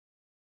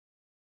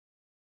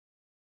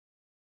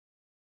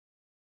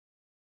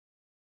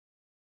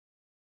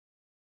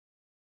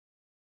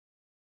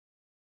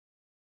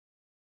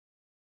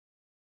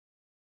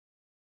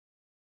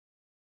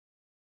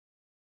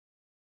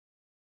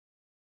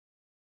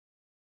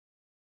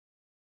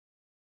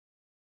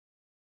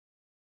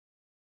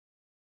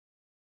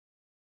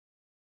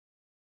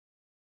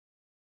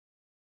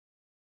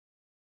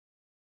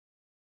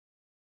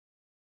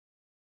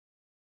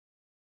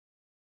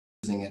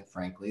using it,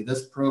 frankly.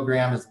 This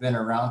program has been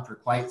around for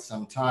quite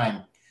some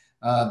time.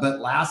 But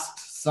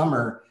last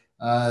summer,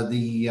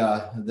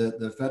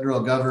 the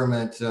federal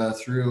government,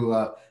 through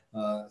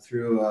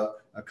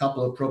a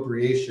couple of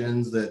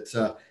appropriations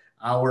that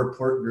our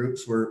port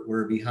groups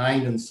were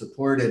behind and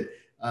supported,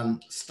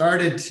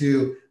 started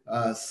to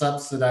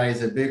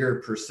subsidize a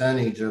bigger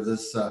percentage of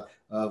this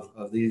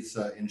of these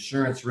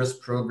insurance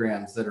risk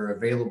programs that are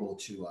available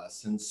to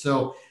us. And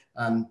so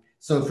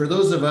for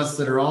those of us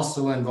that are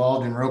also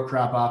involved in row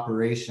crop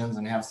operations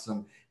and have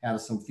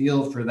some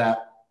feel for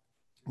that,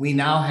 we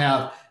now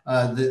have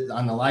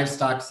on the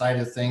livestock side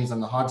of things, on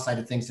the hog side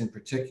of things in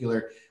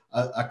particular,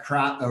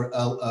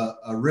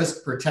 a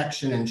risk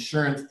protection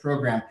insurance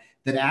program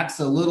that acts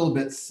a little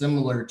bit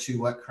similar to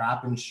what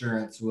crop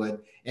insurance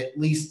would, at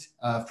least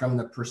from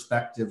the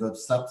perspective of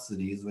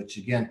subsidies, which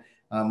again,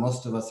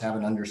 most of us have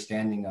an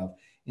understanding of.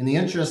 In the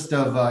interest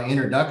of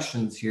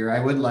introductions here, I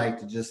would like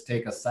to just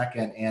take a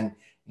second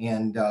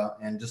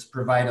and just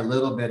provide a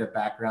little bit of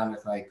background,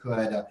 if I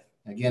could.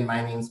 Again,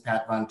 my name is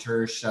Pat Von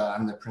Tersch.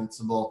 I'm the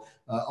principal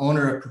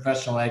owner of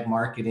Professional Ag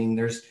Marketing.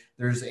 There's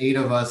 8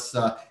 of us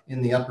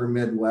in the upper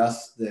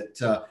Midwest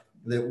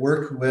that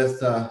work with,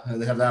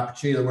 that have the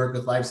opportunity to work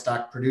with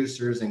livestock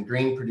producers and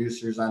grain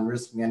producers on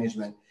risk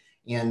management.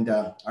 And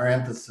our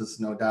emphasis,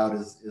 no doubt,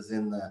 is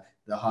in the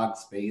hog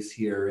space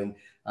here. And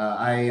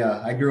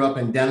I grew up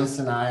in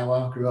Denison,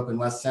 Iowa, grew up in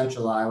West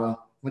Central Iowa,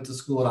 went to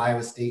school at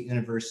Iowa State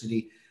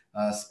University,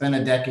 spent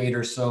a decade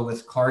or so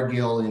with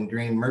Cargill in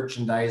grain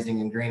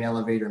merchandising and grain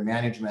elevator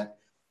management.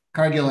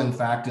 Cargill, in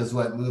fact, is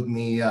what moved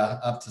me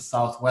up to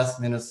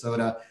Southwest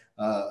Minnesota,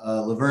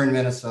 Laverne,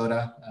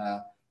 Minnesota.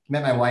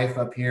 Met my wife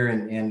up here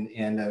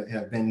and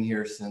have been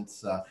here since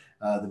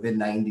the mid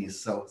 90s.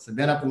 So I've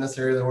been up in this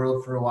area of the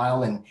world for a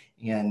while and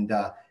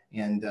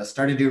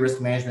started to do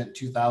risk management in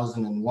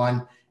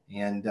 2001.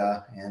 And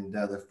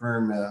the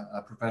firm,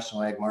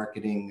 Professional Ag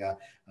Marketing,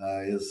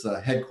 is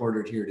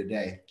headquartered here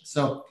today.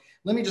 So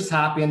let me just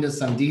hop into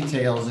some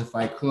details, if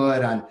I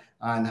could,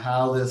 on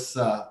how this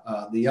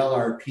the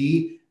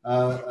LRP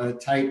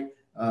type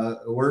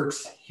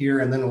works here,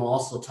 and then we'll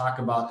also talk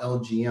about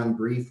LGM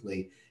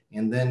briefly,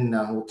 and then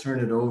we'll turn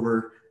it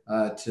over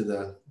to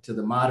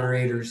the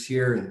moderators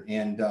here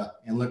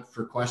and look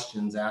for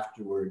questions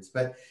afterwards.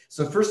 But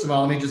so first of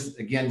all, let me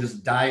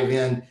just dive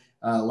in.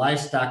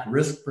 Livestock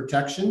risk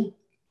protection.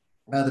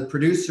 The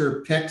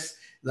producer picks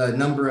the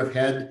number of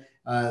head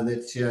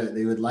that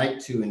they would like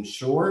to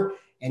insure,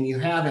 and you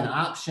have an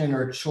option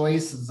or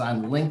choices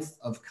on length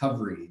of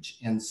coverage.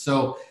 And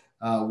so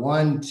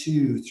 1,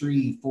 2,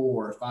 3,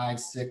 4, 5,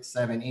 6,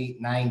 7,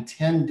 8, 9,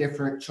 10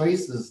 different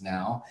choices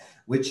now,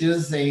 which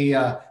is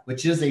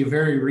a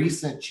very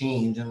recent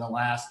change in the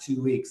last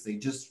 2 weeks. They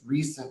just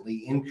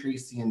recently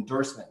increased the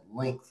endorsement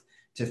length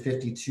to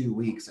 52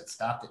 weeks. It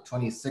stopped at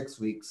 26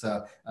 weeks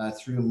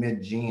through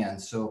mid-Jan.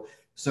 So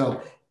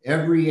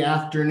every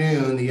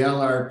afternoon, the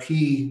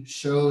LRP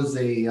shows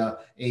a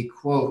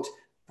quote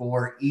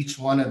for each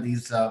one of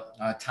these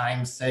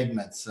time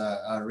segments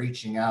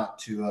reaching out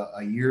to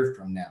a year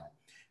from now.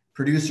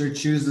 Producer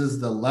chooses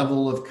the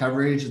level of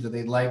coverage that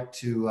they'd like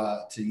to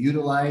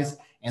utilize,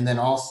 and then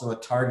also a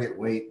target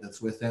weight that's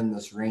within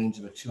this range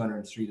of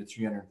 203 to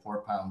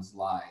 304 pounds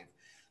live.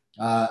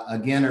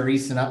 Again, a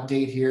recent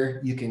update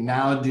here. You can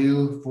now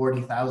do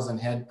 40,000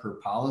 head per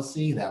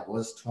policy. That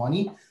was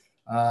 20.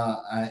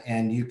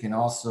 And you can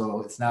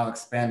also, it's now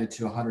expanded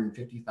to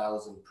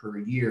 150,000 per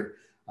year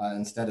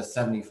instead of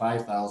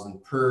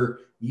 75,000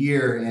 per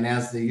year. And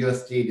as the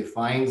USDA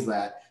defines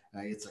that,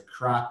 it's a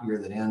crop year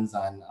that ends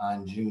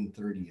on June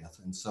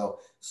 30th. And so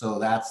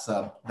that's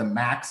the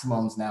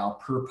maximums now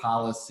per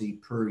policy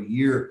per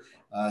year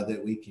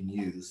that we can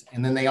use.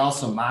 And then they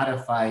also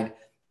modified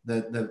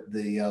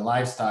the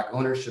livestock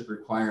ownership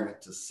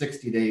requirement to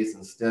 60 days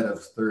instead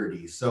of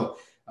 30. So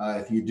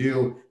if you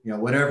do,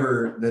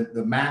 whatever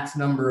the max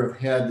number of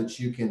head that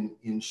you can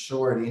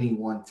insure at any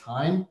one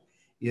time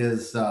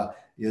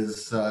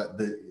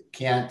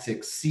can't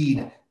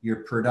exceed your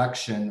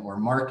production or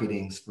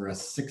marketings for a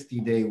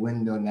 60-day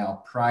window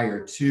now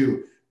prior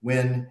to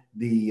when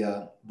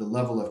the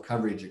level of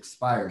coverage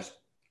expires.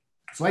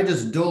 So I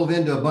just dove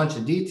into a bunch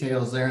of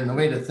details there, and the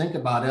way to think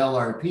about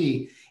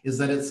LRP is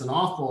that it's an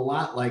awful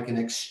lot like an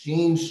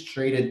exchange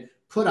traded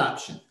put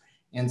option.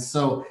 And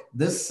so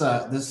this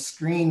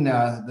screen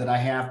that I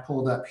have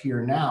pulled up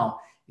here now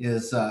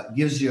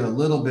gives you a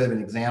little bit of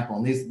an example.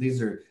 And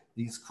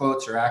these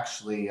quotes are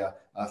actually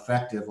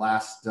effective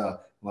last the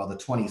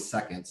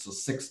 22nd, so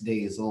 6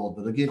 days old.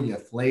 But it'll give you a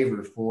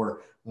flavor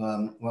for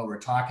what we're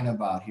talking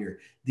about here.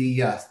 The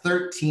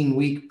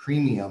 13-week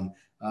premium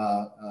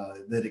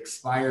that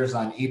expires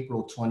on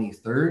April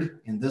 23rd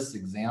in this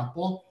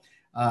example.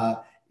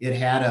 It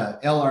had a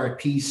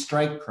LRP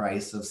strike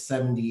price of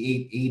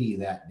 $78.80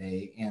 that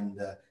day, and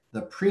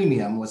the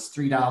premium was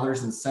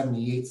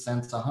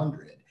 $3.78 a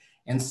hundred.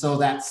 And so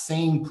that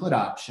same put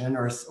option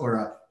or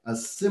a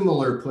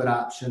similar put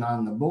option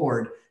on the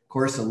board, of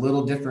course, a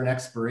little different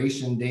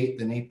expiration date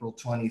than April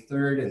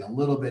 23rd and a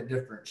little bit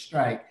different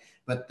strike,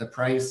 but the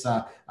price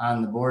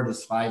on the board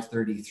is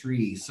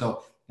 533.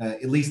 So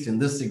at least in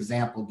this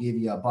example, give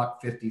you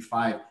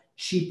 $1.55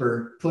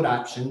 cheaper put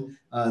option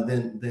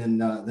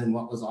than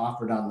what was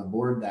offered on the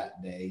board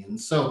that day. And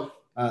so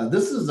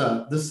this is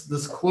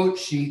this quote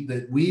sheet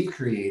that we've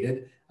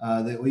created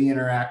that we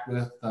interact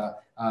with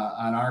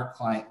on our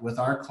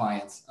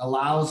clients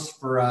allows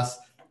for us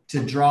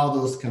to draw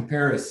those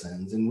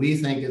comparisons. And we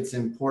think it's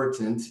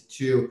important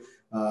to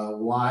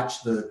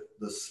watch the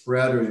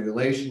spread or the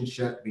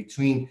relationship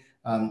between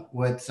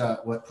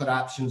what put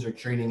options are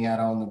trading at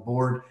on the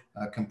board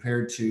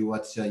compared to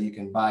what you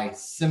can buy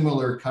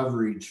similar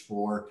coverage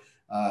for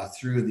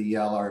through the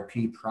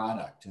LRP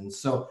product. And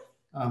so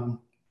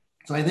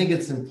so I think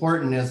it's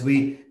important as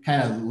we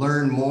kind of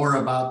learn more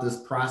about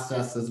this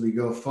process as we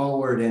go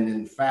forward. And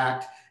in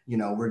fact,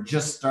 we're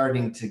just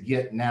starting to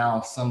get now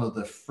some of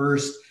the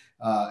first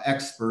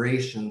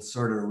expirations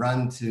sort of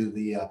run to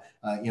the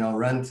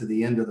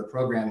end of the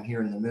program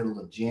here in the middle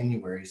of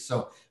January.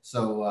 So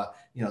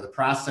the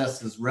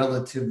process is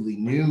relatively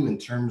new in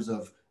terms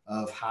of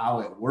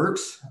how it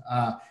works,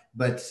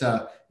 but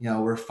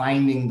we're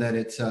finding that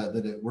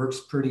it works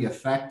pretty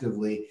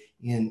effectively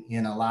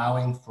in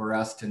allowing for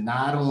us to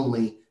not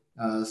only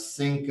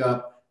sync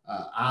up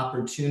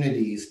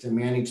opportunities to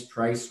manage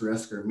price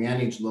risk or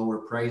manage lower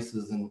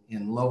prices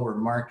in lower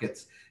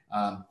markets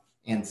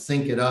and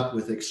sync it up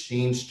with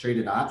exchange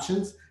traded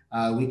options.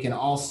 We can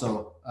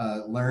also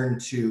learn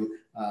to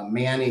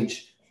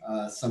manage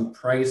some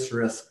price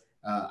risk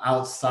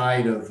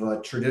outside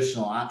of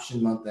traditional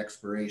option month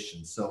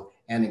expiration. So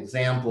an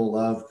example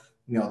of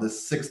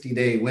this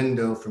 60-day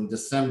window from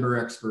December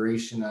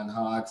expiration on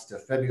hogs to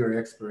February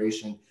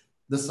expiration,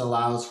 this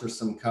allows for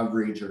some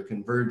coverage or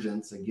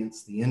convergence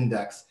against the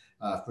index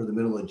for the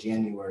middle of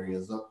January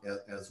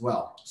as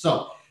well.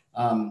 So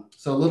a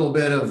little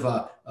bit of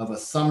a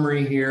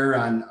summary here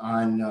on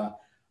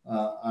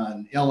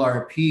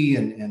LRP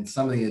and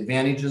some of the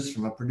advantages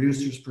from a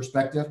producer's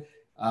perspective.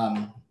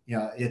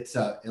 It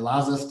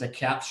allows us to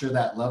capture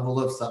that level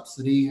of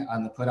subsidy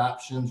on the put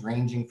options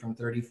ranging from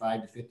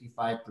 35 to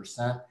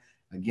 55%.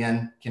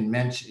 Again, can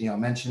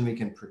mention we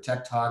can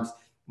protect hogs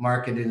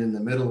marketed in the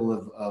middle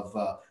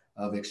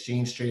of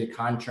exchange traded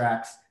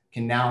contracts,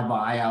 can now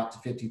buy out to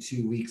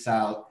 52 weeks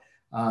out.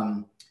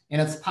 And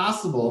it's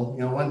possible,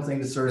 another thing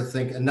to sort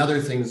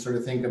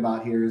of think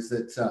about here is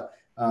that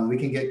we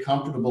can get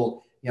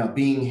comfortable,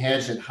 being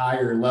hedged at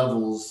higher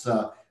levels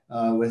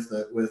with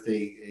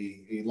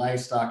a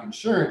livestock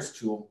insurance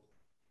tool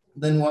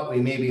than what we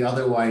maybe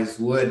otherwise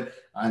would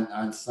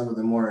on some of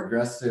the more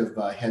aggressive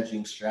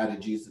hedging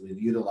strategies that we've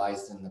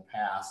utilized in the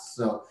past.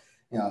 So,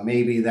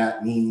 maybe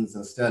that means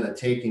instead of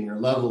taking your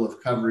level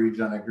of coverage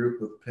on a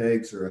group of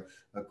pigs or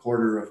a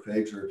quarter of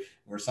pigs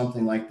or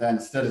something like that,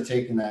 instead of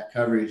taking that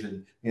coverage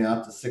and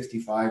up to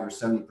 65 or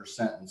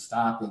 70% and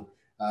stopping,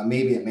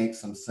 maybe it makes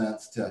some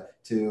sense to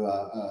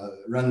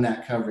run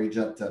that coverage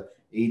up to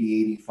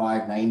 80,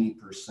 85,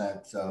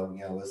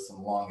 90%, with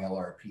some long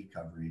LRP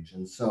coverage.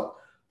 And so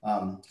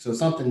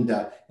something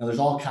that, there's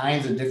all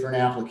kinds of different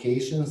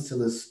applications to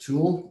this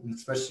tool,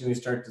 especially when you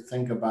start to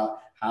think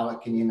about how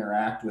it can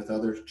interact with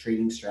other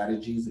trading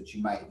strategies that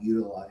you might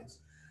utilize.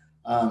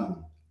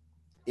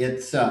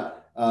 It's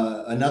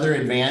another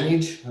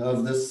advantage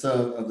of this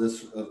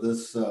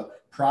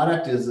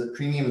product is that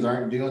premiums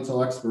aren't due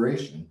until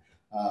expiration,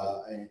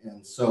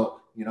 and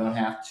so you don't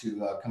have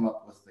to come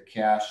up with the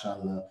cash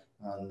on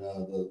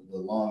the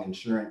long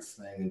insurance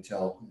thing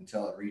until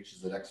it reaches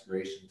that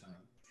expiration time.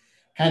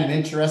 Kind of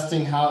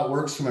interesting how it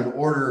works from an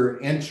order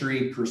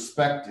entry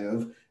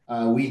perspective.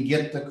 We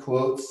get the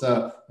quotes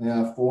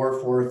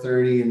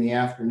 4:30 in the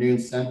afternoon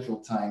Central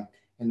Time,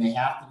 and they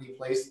have to be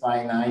placed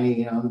by 9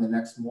 a.m. the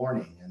next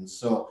morning. And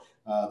so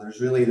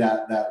there's really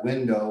that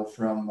window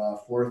from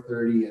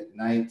 4:30 at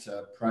night,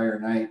 prior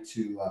night,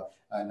 to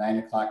 9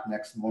 o'clock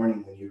next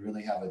morning when you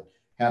really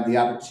have the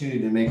opportunity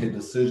to make a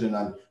decision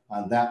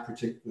on that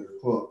particular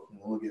quote, and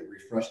we'll get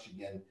refreshed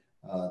again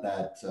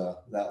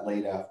that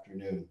late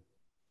afternoon.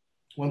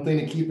 One thing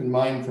to keep in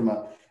mind from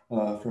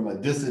a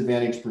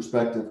disadvantage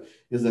perspective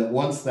is that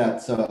once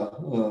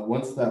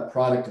that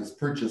product is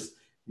purchased,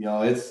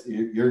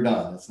 you're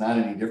done. It's not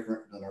any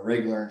different than a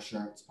regular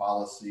insurance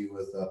policy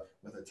with a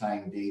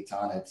time date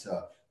on it.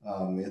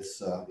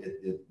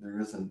 There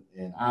isn't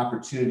an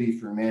opportunity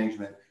for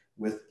management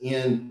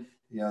within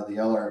the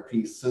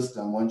LRP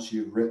system once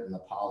you've written the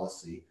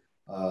policy.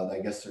 I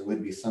guess there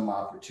would be some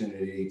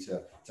opportunity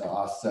to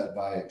offset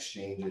by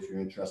exchange if you're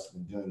interested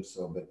in doing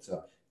so, but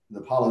the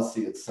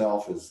policy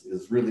itself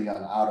is really on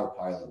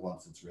autopilot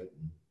once it's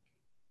written.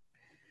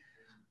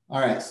 All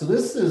right, so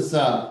this is,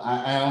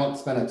 I won't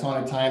spend a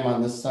ton of time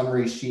on this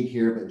summary sheet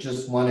here, but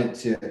just wanted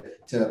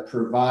to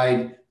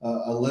provide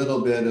a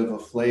little bit of a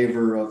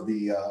flavor of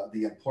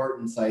the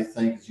importance, I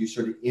think, as you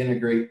sort of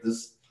integrate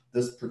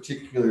this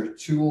particular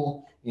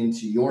tool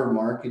into your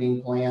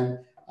marketing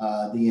plan,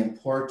 the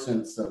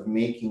importance of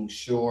making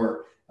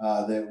sure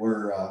that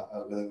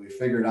we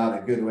figured out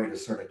a good way to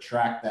sort of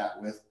track that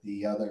with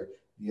the other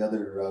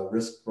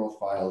risk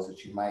profiles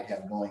that you might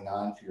have going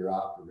on for your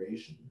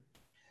operation.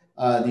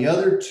 The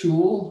other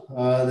tool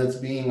that's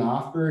being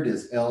offered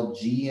is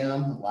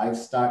LGM,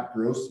 Livestock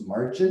Gross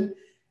Margin.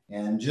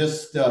 And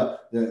just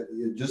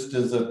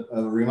as a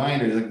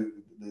reminder, you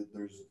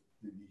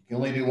can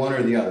only do one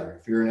or the other.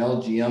 If you're an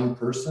LGM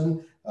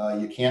person,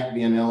 you can't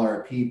be an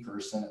LRP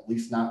person, at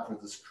least not for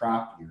this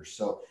crop year.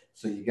 So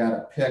you got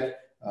to pick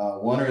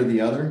one or the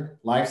other.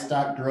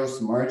 Livestock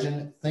gross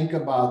margin, think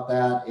about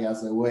that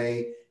as a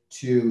way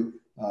to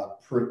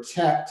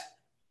protect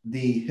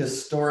the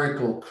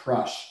historical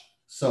crush.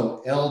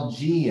 So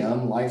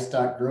LGM,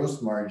 livestock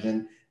gross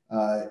margin,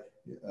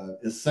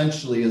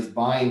 essentially is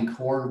buying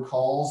corn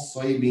culls,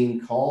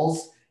 soybean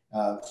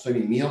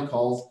meal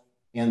culls,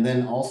 and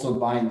then also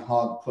buying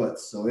hog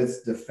puts. So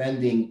it's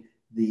defending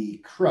the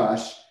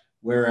crush,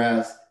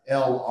 whereas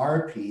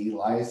LRP,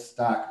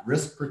 livestock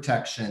risk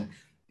protection,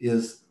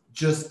 is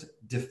just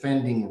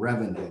defending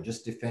revenue,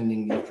 just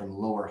defending you from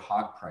lower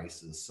hog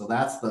prices. So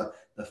that's the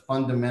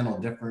fundamental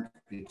difference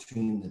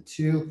between the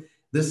two.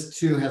 This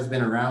too has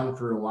been around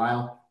for a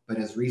while, but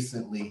has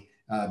recently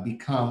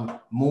become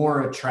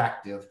more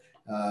attractive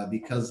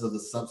because of the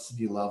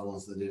subsidy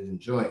levels that it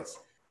enjoys.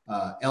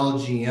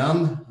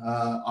 LGM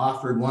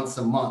offered once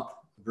a month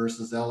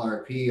versus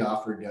LRP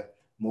offered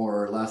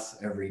more or less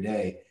every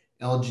day.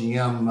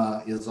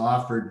 LGM is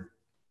offered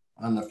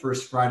on the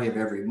first Friday of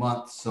every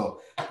month. So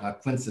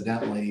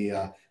coincidentally,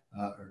 the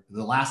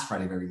last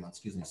Friday of every month,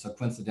 excuse me. So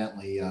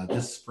coincidentally,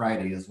 this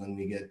Friday is when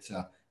we get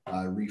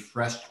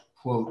refreshed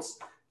quotes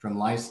from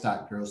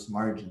livestock gross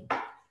margin.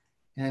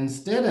 And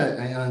instead of,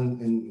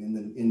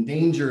 in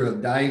danger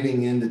of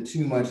diving into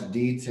too much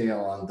detail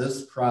on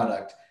this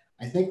product,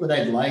 I think what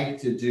I'd like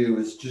to do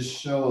is just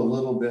show a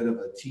little bit of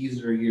a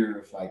teaser here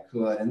if I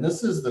could. And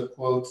this is the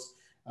quotes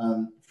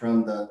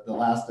from the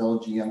last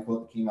LGM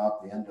quote that came out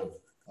at the end of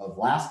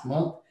last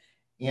month.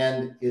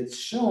 And it's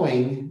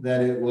showing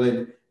that it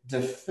would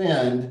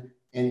defend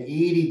an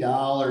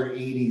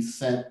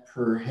 $80.80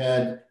 per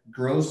head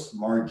gross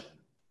margin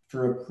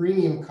for a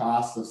premium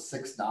cost of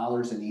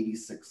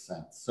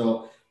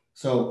 $6.86.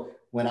 So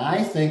when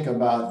I think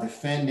about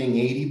defending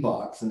 80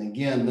 bucks, and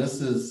again, this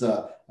is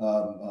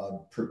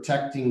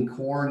protecting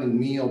corn and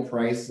meal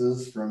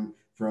prices from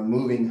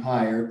moving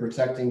higher,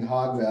 protecting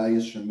hog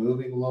values from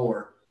moving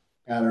lower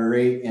at a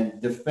rate,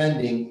 and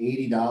defending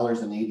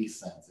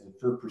 $80.80. And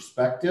for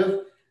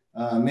perspective,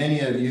 many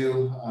of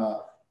you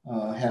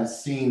have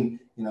seen,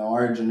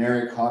 our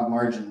generic hog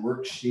margin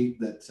worksheet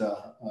that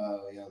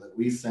that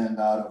we send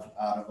out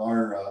of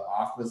our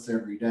office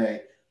every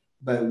day.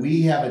 But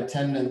we have a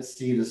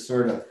tendency to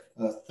sort of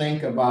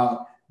think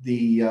about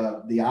the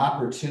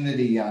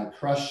opportunity on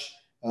crush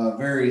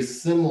very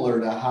similar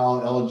to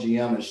how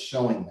LGM is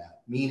showing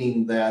that,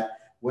 meaning that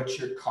what's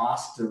your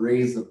cost to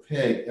raise a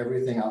pig,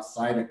 everything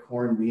outside of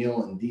corn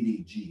meal and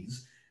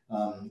DDGs,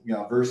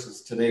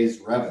 versus today's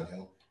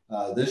revenue.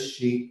 This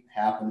sheet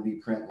happened to be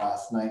print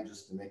last night,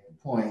 just to make the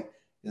point,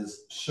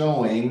 is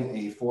showing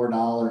a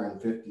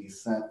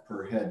 $4.50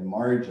 per head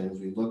margin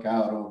as we look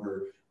out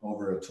over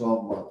a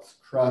 12-month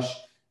crush.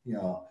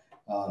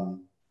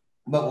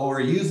 But what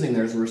we're using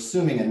there is we're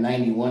assuming a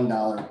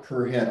 $91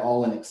 per head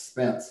all-in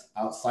expense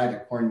outside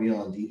of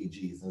cornmeal and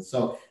DDGs. And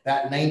so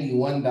that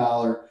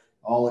 $91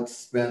 all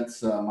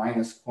expense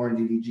minus corn,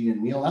 DDG,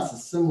 and meal, that's a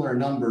similar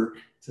number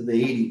to the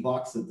 80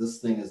 bucks that this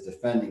thing is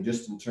defending,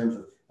 just in terms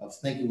of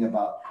thinking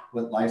about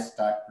what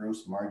livestock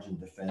gross margin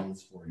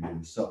defends for you.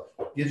 So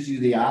it gives you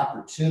the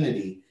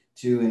opportunity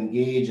to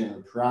engage in a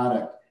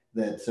product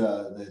that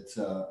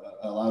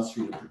allows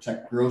you to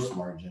protect gross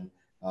margin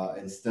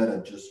instead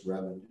of just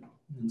revenue.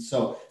 And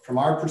so from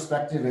our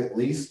perspective, at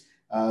least,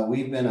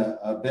 we've been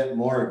a bit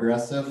more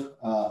aggressive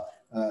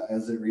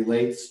as it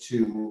relates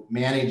to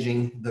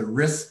managing the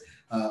risk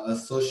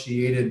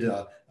associated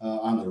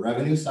on the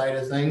revenue side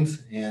of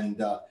things,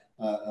 and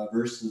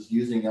versus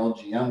using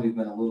LGM, we've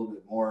been a little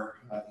bit more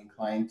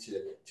inclined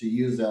to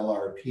use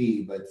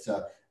LRP, but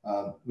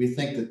we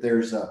think that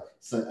there's a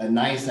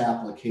nice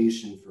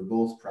application for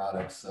both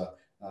products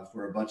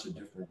for a bunch of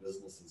different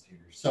businesses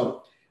here.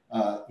 So,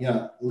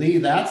 Lee,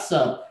 that's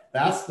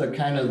the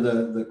kind of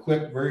the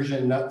quick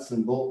version, nuts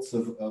and bolts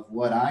of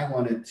what I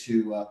wanted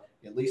to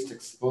at least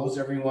expose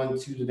everyone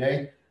to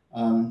today.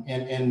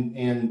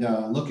 And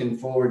looking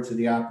forward to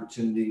the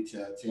opportunity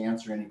to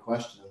answer any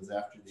questions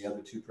after the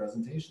other two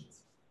presentations.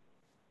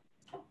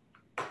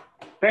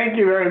 Thank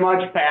you very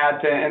much,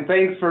 Pat, and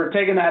thanks for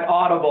taking that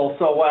audible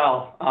so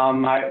well.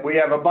 We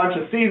have a bunch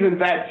of seasoned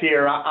vets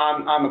here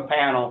on the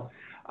panel.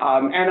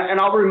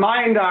 And I'll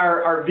remind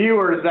our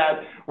viewers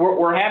that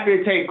we're happy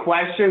to take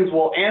questions.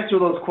 We'll answer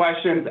those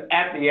questions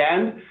at the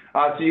end.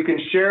 So you can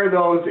share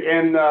those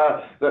in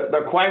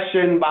the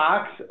question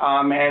box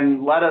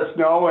and let us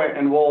know,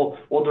 and we'll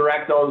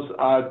direct those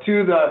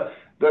to the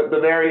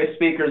various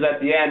speakers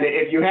at the end.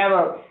 If you have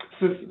a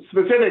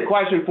specific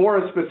question for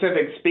a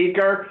specific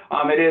speaker,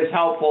 it is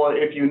helpful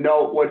if you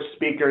note which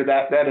speaker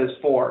that is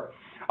for.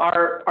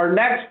 Our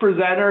next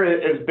presenter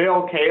is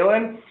Bill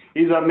Kaelin.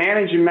 He's a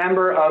managing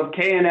member of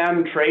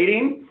K&M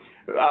Trading.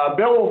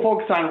 Bill will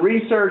focus on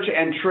research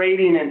and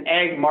trading in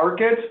ag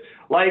markets,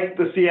 like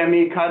the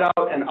CME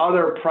cutout and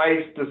other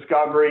price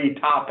discovery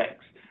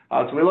topics.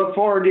 So we look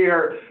forward to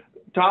your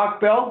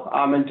talk, Bill,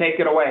 and take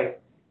it away.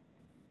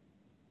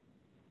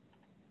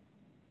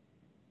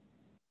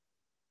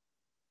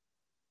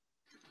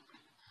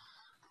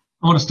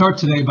 I want to start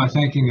today by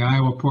thanking the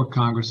Iowa Pork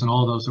Congress and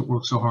all those that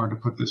worked so hard to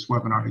put this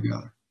webinar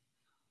together.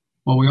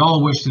 While we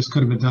all wish this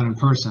could have been done in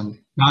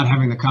person, not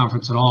having the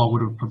conference at all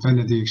would have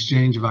prevented the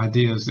exchange of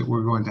ideas that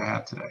we're going to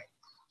have today.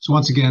 So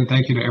once again,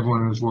 thank you to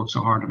everyone who's worked so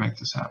hard to make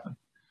this happen.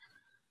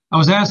 I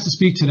was asked to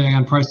speak today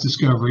on price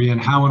discovery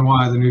and how and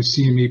why the new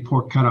CME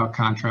pork cutout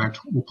contract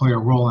will play a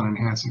role in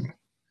enhancing it.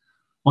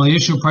 While the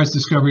issue of price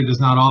discovery does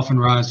not often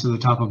rise to the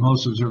top of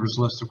most observers'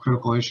 list of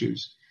critical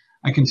issues,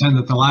 I contend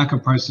that the lack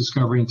of price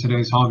discovery in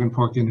today's hog and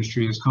pork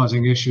industry is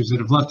causing issues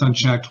that, if left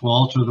unchecked, will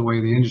alter the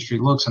way the industry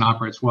looks and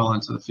operates well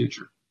into the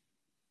future.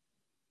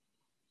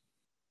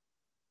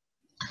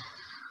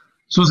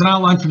 So as an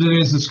outline for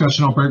today's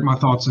discussion, I'll break my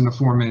thoughts into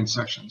four main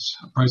sections.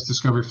 Price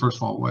discovery, first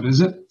of all, what is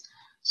it?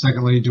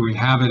 Secondly, do we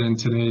have it in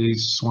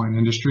today's swine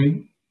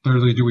industry?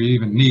 Thirdly, do we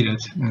even need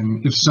it?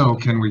 And if so,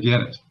 can we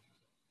get it?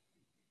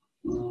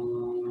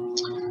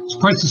 So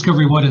price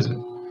discovery, what is it?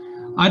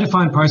 I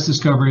define price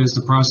discovery as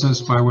the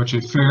process by which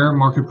a fair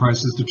market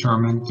price is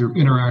determined through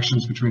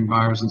interactions between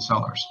buyers and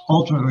sellers,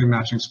 ultimately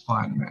matching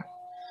supply and demand.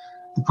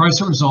 The price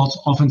that results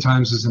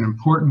oftentimes is an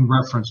important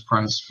reference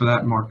price for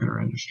that market or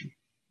industry.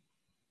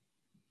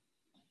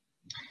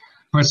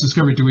 Price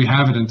discovery, do we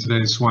have it in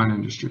today's swine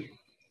industry?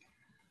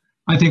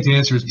 I think the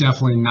answer is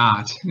definitely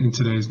not in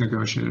today's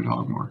negotiated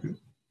hog market.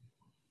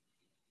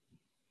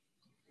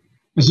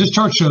 As this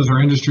chart shows,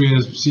 our industry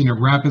has seen a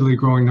rapidly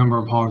growing number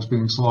of hogs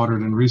being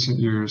slaughtered in recent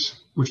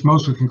years, which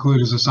most would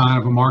conclude is a sign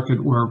of a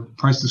market where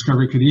price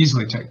discovery could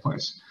easily take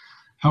place.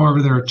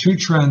 However, there are two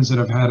trends that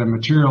have had a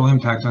material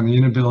impact on the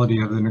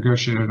inability of the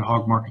negotiated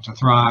hog market to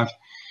thrive,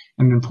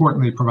 and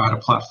importantly, provide a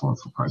platform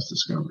for price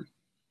discovery.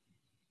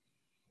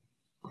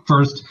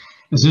 First,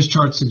 as this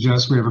chart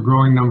suggests, we have a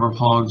growing number of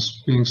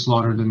hogs being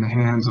slaughtered in the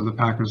hands of the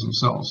packers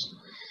themselves.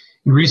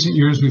 In recent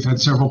years, we've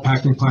had several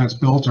packing plants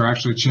built or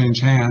actually change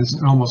hands,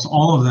 and almost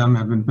all of them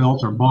have been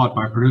built or bought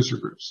by producer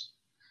groups.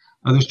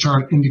 This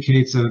chart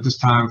indicates that at this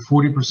time,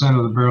 40%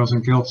 of the barrels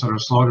and gilts that are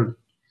slaughtered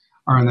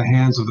are in the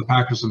hands of the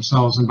packers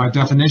themselves, and by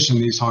definition,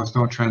 these hogs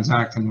don't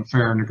transact in a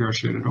fair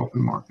negotiated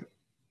open market.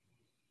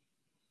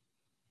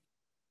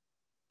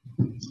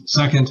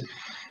 Second,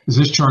 as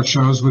this chart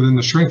shows, within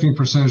the shrinking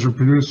percentage of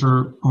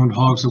producer-owned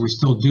hogs that we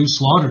still do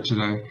slaughter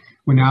today,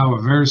 we now have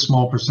a very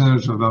small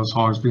percentage of those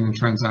hogs being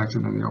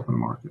transacted in the open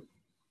market.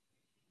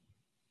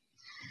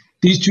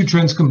 These two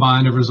trends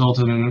combined have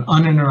resulted in an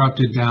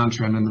uninterrupted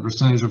downtrend in the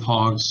percentage of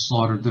hogs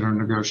slaughtered that are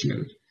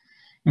negotiated.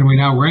 And we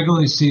now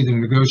regularly see the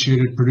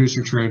negotiated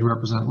producer trade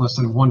represent less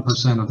than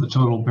 1% of the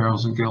total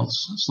barrels and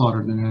gilts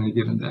slaughtered in any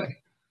given day.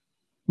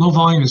 Low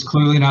volume is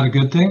clearly not a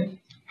good thing.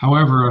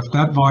 However, if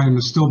that volume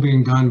is still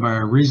being done by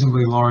a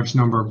reasonably large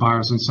number of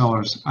buyers and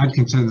sellers, I'd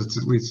contend it's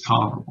at least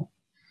tolerable.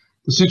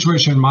 The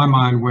situation in my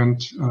mind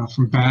went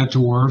from bad to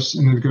worse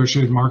in the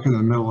negotiated market in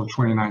the middle of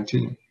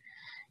 2019.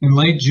 In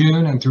late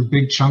June and through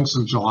big chunks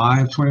of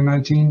July of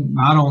 2019,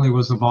 not only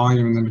was the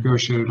volume in the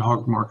negotiated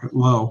hog market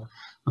low,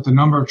 but the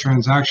number of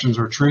transactions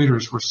or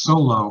traders were so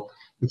low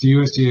that the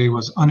USDA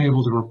was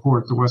unable to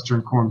report the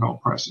Western Corn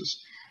Belt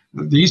prices.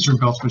 The Eastern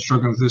Belt's been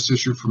struggling with this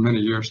issue for many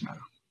years now.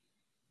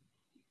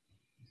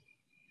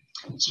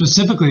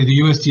 Specifically, the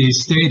USDA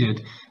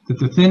stated that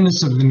the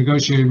thinness of the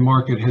negotiated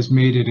market has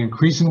made it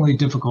increasingly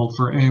difficult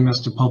for AMS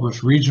to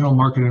publish regional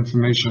market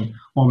information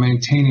while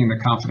maintaining the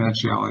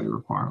confidentiality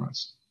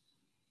requirements.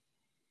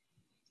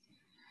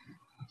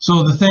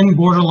 So the thin,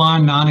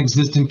 borderline,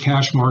 non-existent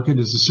cash market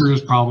is a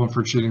serious problem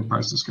for cheating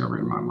price discovery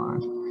in my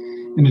mind.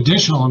 An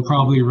additional and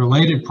probably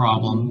related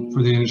problem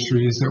for the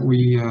industry is that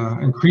we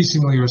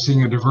increasingly are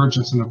seeing a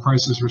divergence in the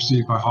prices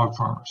received by hog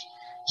farmers.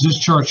 As this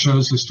chart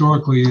shows,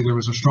 historically, there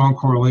was a strong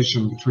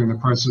correlation between the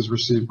prices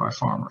received by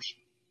farmers.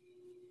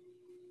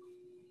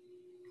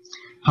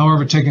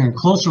 However, taking a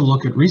closer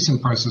look at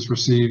recent prices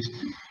received,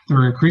 there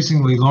are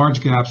increasingly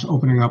large gaps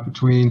opening up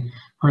between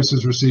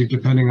prices received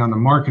depending on the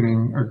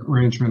marketing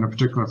arrangement a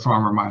particular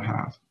farmer might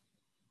have.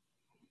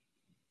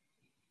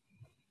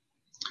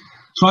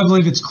 So I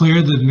believe it's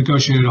clear that the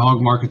negotiated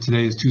hog market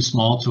today is too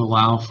small to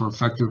allow for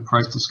effective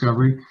price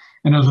discovery.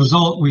 And as a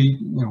result, we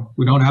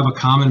don't have a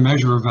common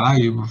measure of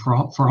value for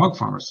hog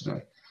farmers today.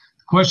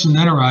 The question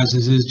then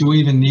arises is, do we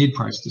even need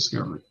price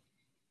discovery?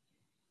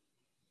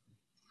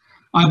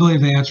 I believe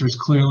the answer is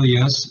clearly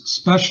yes,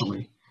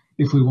 especially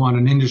if we want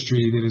an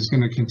industry that is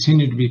going to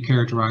continue to be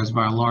characterized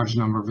by a large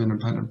number of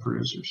independent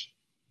producers.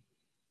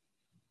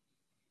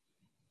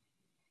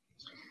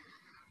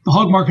 The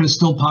hog market is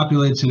still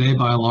populated today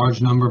by a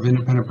large number of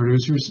independent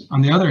producers.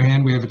 On the other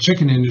hand, we have a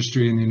chicken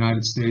industry in the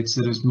United States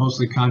that is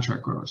mostly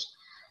contract growers.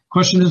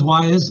 Question is,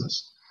 why is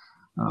this?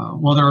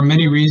 While there are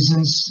many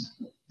reasons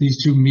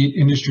these two meat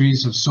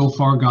industries have so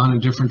far gone in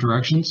different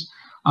directions,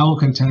 I will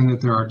contend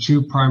that there are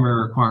two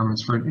primary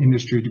requirements for an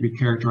industry to be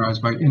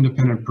characterized by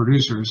independent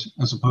producers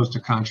as opposed to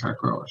contract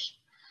growers.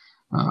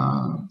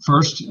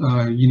 First,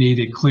 you need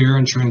a clear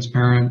and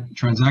transparent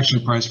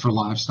transaction price for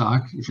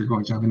livestock if you're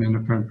going to have an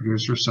independent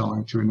producer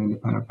selling to an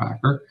independent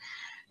packer.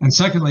 And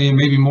secondly, and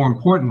maybe more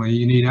importantly,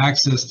 you need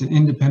access to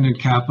independent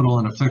capital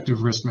and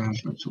effective risk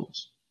management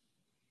tools.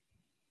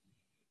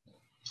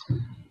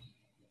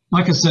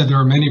 Like I said, there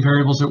are many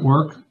variables at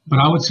work, but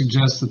I would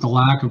suggest that the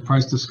lack of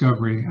price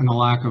discovery and the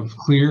lack of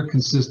clear,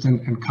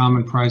 consistent, and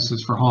common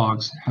prices for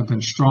hogs have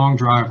been strong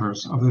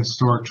drivers of the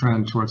historic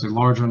trend towards a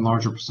larger and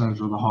larger percentage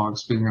of the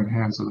hogs being in the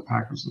hands of the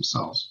packers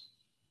themselves.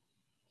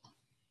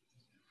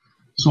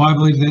 So I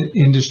believe the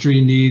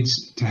industry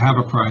needs to have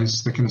a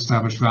price that can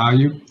establish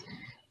value,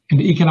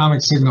 and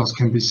economic signals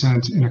can be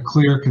sent in a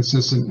clear,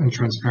 consistent, and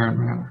transparent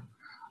manner.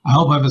 I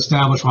hope I've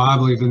established why I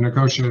believe the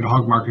negotiated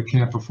hog market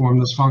can't perform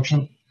this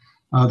function.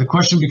 The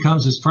question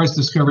becomes, is price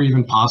discovery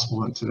even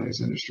possible in today's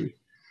industry?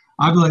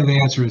 I believe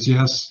the answer is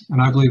yes, and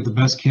I believe the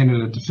best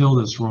candidate to fill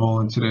this role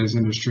in today's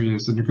industry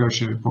is the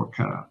negotiated pork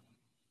cutout.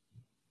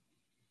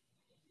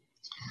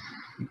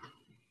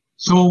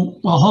 So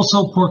while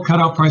wholesale pork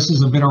cutout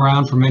prices have been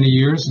around for many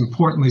years,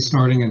 importantly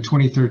starting in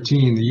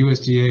 2013, the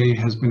USDA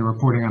has been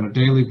reporting on a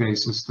daily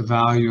basis the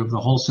value of the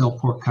wholesale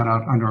pork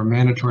cutout under a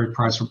mandatory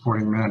price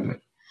reporting mandate.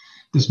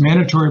 This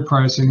mandatory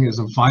pricing is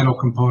a vital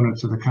component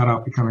to the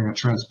cutout becoming a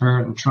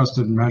transparent and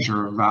trusted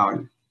measure of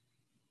value.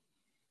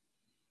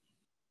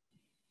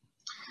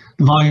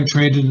 The volume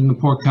traded in the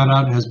pork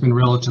cutout has been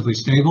relatively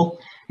stable,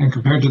 and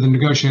compared to the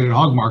negotiated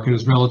hog market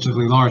is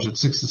relatively large at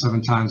 6 to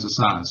 7 times the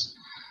size.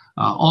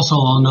 Also,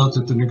 I'll note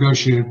that the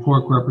negotiated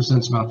pork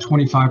represents about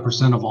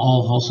 25% of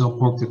all wholesale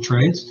pork that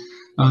trades.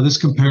 This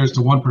compares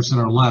to 1%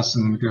 or less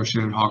in the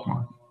negotiated hog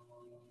market.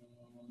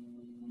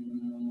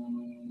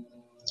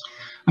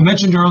 I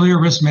mentioned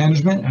earlier risk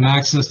management and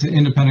access to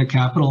independent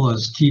capital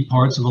as key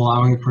parts of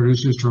allowing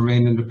producers to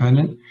remain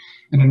independent.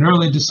 And in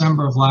early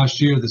December of last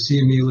year, the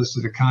CME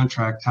listed a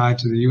contract tied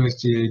to the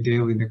USDA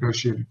daily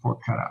negotiated pork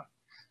cutout.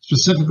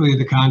 Specifically,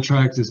 the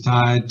contract is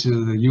tied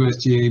to the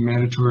USDA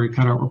mandatory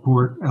cutout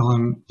report,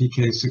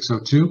 LMPK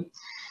 602.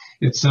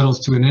 It settles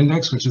to an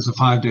index, which is a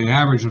 5-day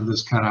average of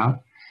this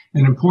cutout,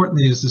 and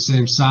importantly is the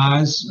same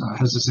size,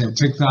 has the same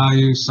tick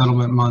value,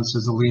 settlement months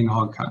as the lean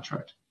hog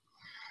contract.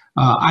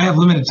 I have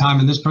limited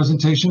time in this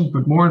presentation,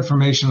 but more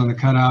information on the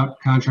cutout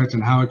contract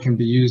and how it can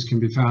be used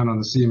can be found on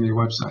the CME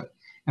website.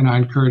 And I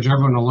encourage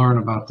everyone to learn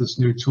about this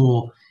new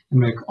tool and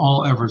make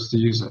all efforts to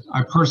use it.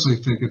 I personally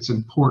think it's an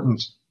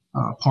important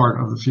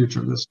part of the future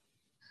of this.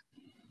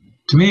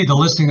 To me, the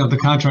listing of the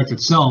contract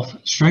itself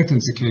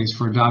strengthens the case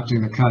for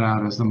adopting the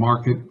cutout as the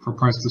market for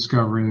price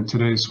discovery in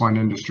today's swine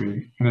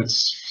industry, and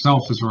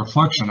itself is a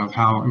reflection of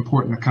how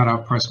important the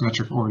cutout price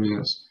metric already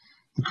is.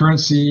 The current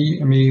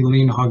CME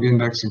lean hog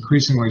index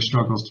increasingly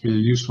struggles to be a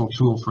useful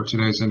tool for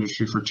today's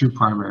industry for 2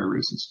 primary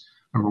reasons.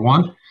 Number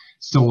one,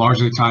 it's still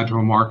largely tied to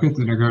a market,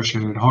 the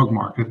negotiated hog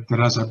market, that,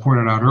 as I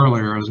pointed out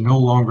earlier, is no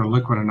longer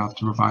liquid enough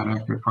to provide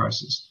accurate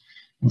prices.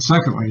 And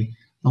secondly,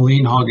 the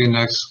lean hog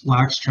index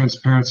lacks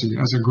transparency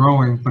as a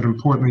growing, but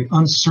importantly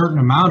uncertain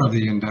amount of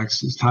the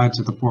index is tied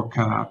to the pork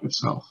cutout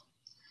itself.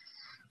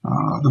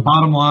 The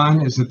bottom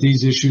line is that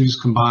these issues,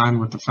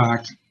 combined with the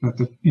fact that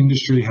the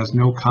industry has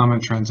no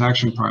common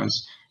transaction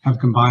price, have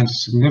combined to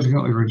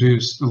significantly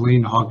reduce the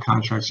lean hog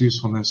contract's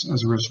usefulness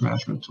as a risk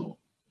management tool.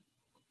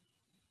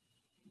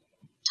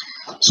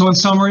 So in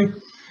summary,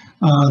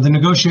 the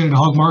negotiated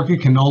hog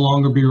market can no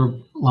longer be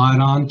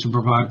relied on to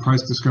provide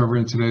price discovery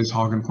in today's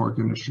hog and pork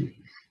industry.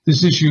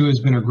 This issue has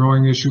been a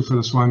growing issue for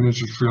the swine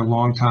industry for a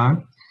long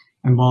time,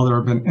 and while there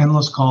have been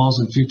endless calls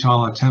and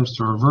futile attempts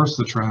to reverse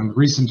the trend,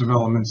 recent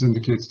developments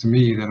indicates to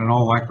me that in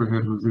all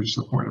likelihood we've reached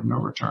the point of no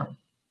return.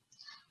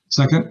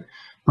 Second,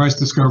 price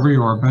discovery,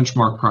 or a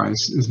benchmark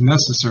price, is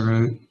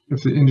necessary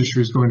if the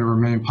industry is going to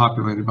remain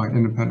populated by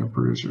independent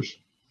producers.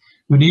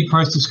 We need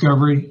price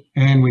discovery,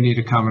 and we need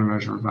a common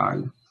measure of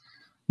value.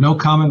 No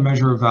common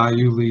measure of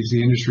value leaves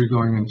the industry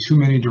going in too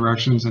many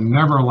directions and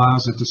never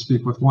allows it to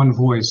speak with one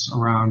voice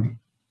around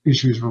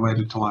issues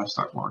related to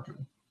livestock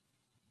marketing.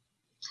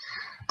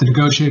 The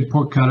negotiated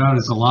pork cutout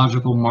is a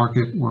logical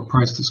market where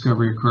price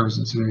discovery occurs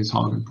in today's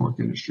hog and pork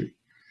industry.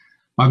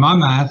 By my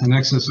math, in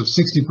excess of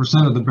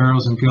 60% of the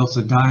barrels and gilts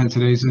that die in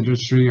today's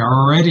industry are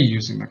already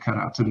using the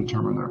cutout to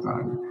determine their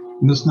value,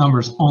 and this number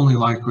is only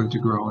likely to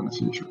grow in the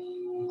future.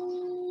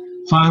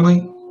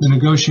 Finally, the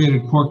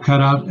negotiated pork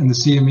cutout and the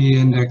CME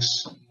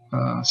index,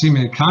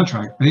 CME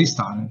contract based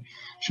on it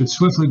should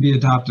swiftly be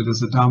adopted as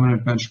the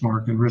dominant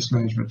benchmark and risk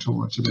management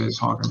tool in today's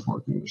hog and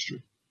pork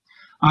industry.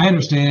 I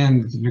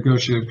understand that the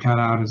negotiated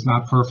cutout is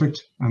not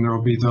perfect, and there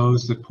will be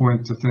those that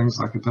point to things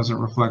like it doesn't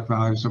reflect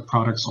values of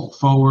products sold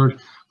forward,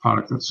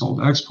 product that's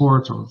sold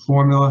exports, or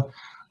formula,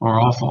 or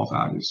offal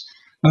values.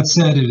 That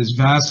said, it is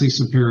vastly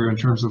superior in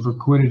terms of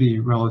liquidity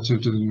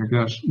relative to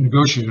the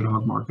negotiated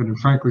hog market, and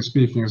frankly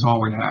speaking, is all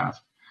we have.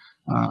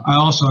 I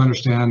also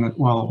understand that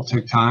while it will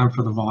take time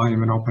for the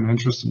volume and open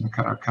interest in the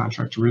cutout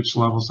contract to reach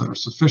levels that are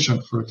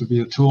sufficient for it to be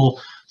a tool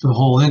for the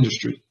whole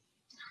industry.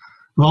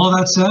 With all of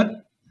that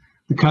said,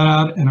 the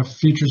cutout and a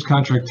futures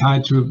contract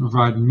tied to it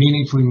provide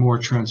meaningfully more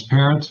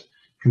transparent,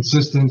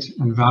 consistent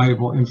and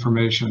valuable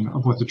information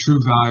of what the true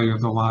value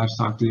of the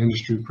livestock the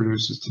industry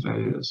produces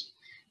today is.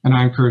 And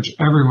I encourage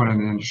everyone in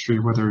the industry,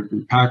 whether it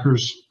be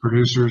packers,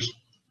 producers,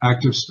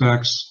 active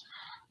specs,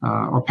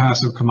 or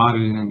passive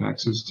commodity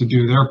indexes, to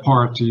do their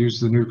part to use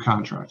the new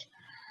contract.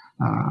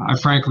 I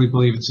frankly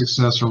believe its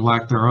success or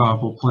lack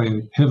thereof will play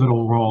a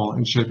pivotal role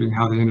in shaping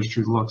how the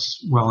industry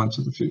looks well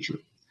into the future.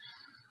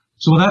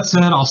 So with that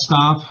said, I'll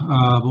stop,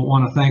 but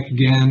want to thank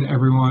again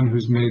everyone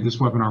who's made this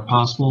webinar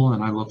possible,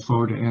 and I look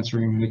forward to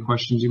answering any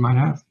questions you might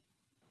have.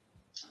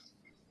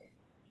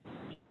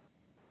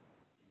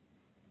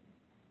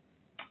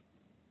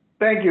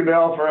 Thank you,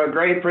 Bill, for a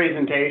great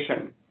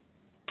presentation.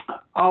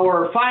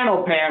 Our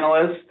final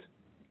panelist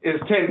is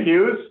Tim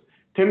Hughes.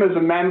 Tim is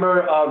a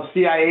member of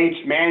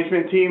CIH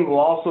management team who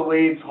also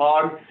leads the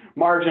hog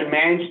margin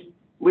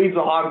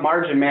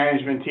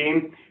management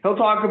team. He'll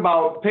talk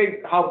about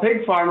how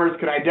pig farmers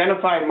can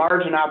identify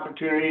margin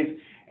opportunities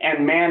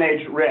and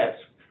manage risk.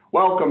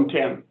 Welcome,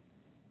 Tim.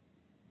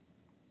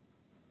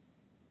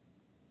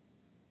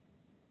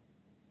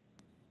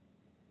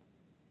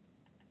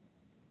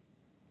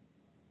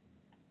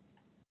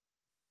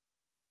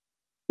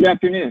 Good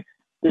afternoon.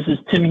 This is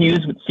Tim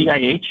Hughes with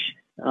CIH.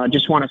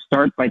 Just want to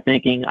start by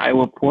thanking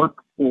Iowa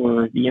Pork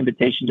for the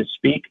invitation to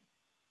speak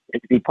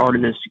and to be part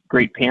of this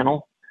great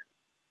panel.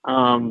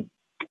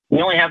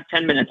 We only have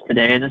 10 minutes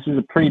today, and this is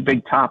a pretty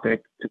big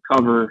topic to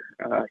cover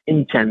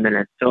in 10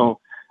 minutes. So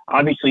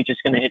obviously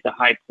just going to hit the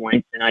high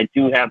points, and I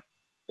do have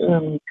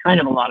kind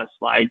of a lot of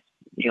slides,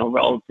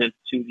 relative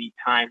to the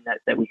time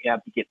that we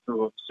have to get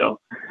through them. So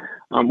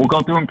we'll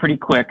go through them pretty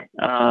quick.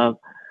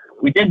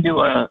 We did do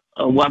a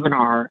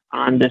webinar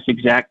on this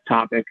exact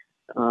topic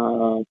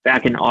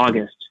back in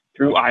August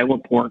through Iowa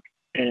Pork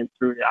and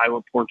through the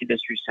Iowa Pork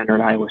Industry Center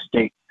at Iowa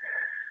State.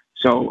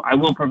 So I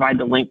will provide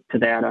the link to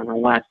that on the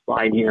last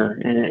slide here.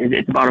 And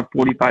it's about a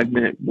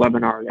 45-minute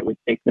webinar that would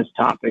take this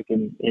topic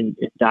and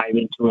dive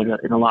into it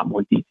in a lot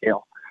more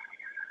detail.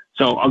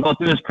 So I'll go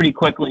through this pretty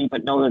quickly,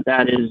 but know that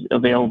that is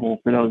available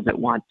for those that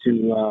want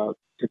to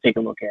take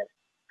a look at it.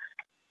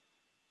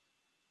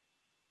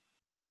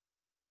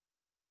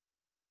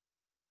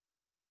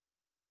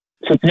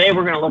 So today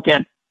we're going to look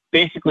at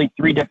basically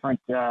three different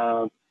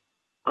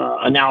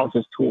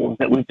analysis tools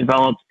that we've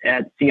developed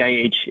at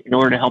CIH in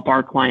order to help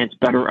our clients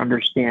better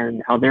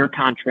understand how their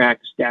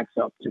contract stacks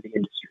up to the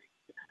industry.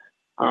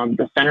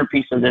 The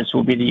centerpiece of this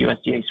will be the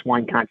USDA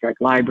swine contract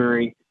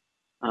library.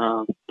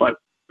 But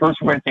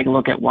first, we're going to take a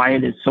look at why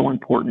it is so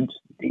important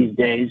these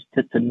days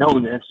to know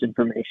this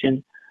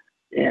information.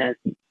 And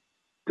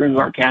through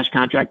our cash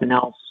contract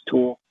analysis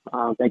tool,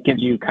 that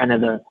gives you kind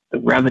of the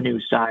revenue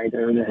side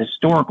or the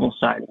historical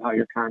side of how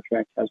your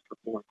contract has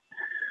performed.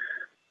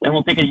 Then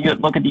we'll take a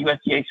look at the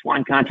USDA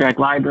swine contract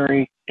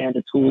library and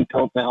the tool we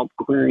built to help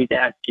query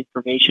that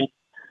information,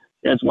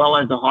 as well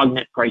as the hog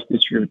net price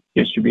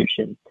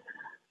distribution.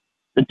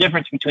 The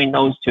difference between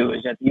those two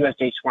is that the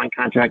USDA swine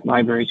contract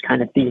library is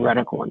kind of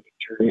theoretical in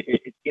nature.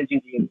 It gives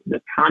you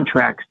the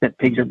contracts that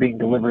pigs are being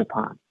delivered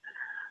upon.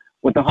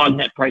 What the hog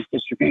net price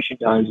distribution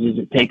does is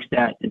it takes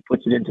that and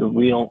puts it into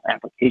real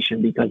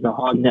application, because the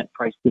hog net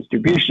price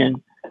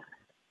distribution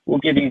will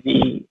give you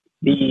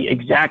the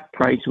exact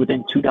price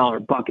within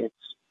 $2 buckets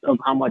of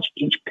how much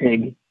each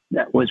pig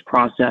that was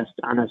processed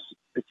on a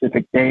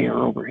specific day or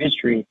over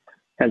history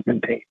has been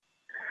paid.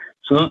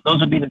 So those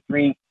would be the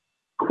three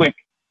quick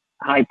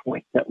high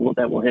points that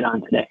we'll hit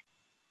on today.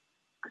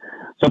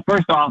 So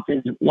first off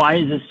is, why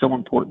is this so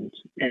important?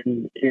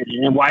 And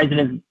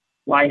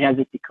why has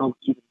it become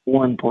even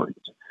more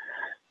important?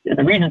 And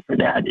the reason for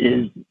that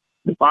is,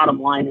 the bottom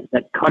line is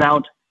that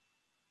cutout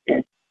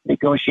and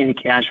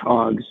negotiated cash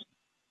hogs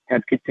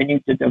have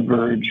continued to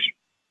diverge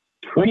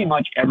pretty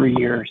much every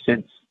year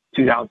since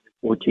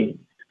 2014.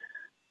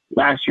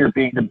 Last year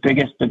being the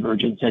biggest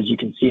divergence, as you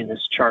can see in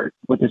this chart.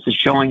 What this is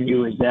showing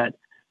you is that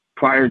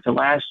prior to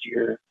last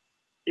year,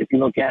 if you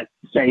look at,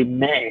 say,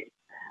 May,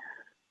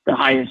 the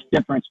highest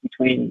difference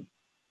between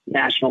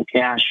national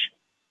cash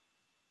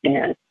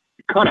and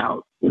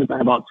cutout would have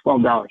been about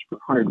 $12 per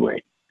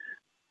hundredweight.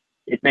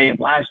 In May of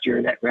last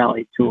year, that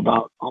rallied to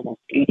about almost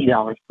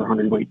 $80 per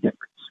hundredweight difference.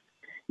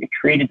 It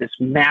created this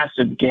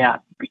massive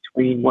gap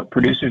between what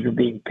producers are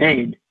being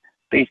paid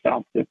based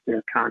off of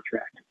their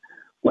contract,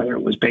 whether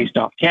it was based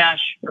off cash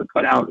or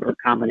cutout or a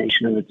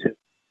combination of the two.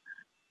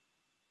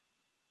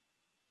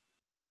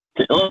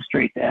 To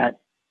illustrate that,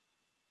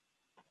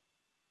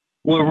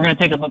 we're going to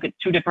take a look at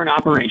two different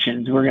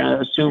operations. We're going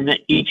to assume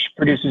that each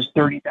produces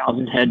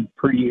 30,000 head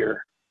per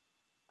year.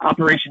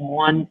 Operation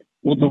 1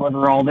 will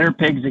deliver all their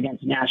pigs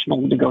against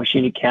national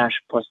negotiated cash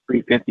plus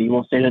 350.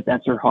 We'll say that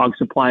that's their hog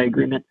supply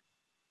agreement.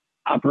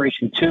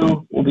 Operation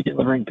 2 will be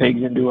delivering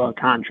pigs into a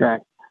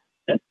contract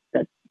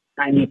that's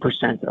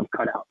 90% of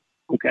cutout.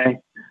 Okay.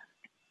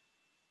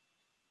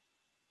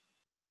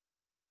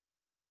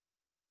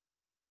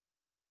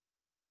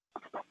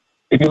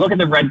 If you look at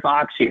the red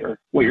box here,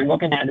 what you're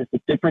looking at is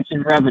the difference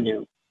in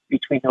revenue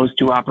between those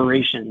two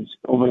operations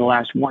over the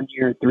last 1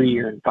 year, 3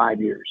 year, and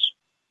 5 years.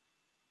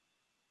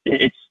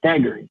 It's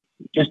staggering.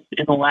 just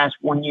in the last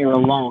 1 year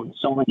alone,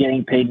 someone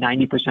getting paid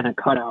 90% of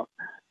cutout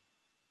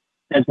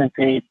has been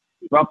paid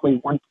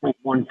roughly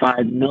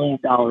 $1.15 million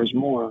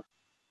more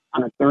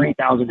on a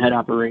 30,000 head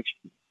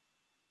operation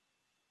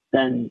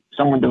than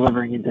someone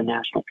delivering into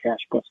national cash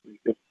plus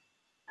 350.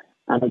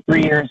 On the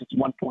 3 years, it's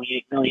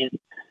 1.8 million,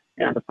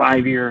 and on the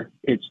 5 year,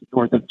 it's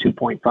north of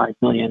 2.5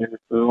 million,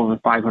 or over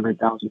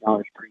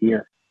 $500,000 per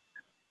year.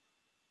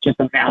 Just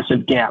a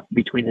massive gap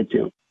between the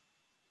two.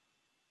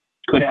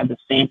 Could have the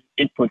same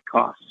input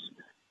costs,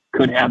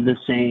 could have the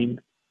same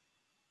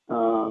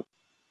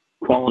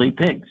quality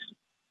pigs,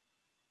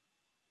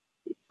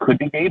 could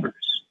be neighbors,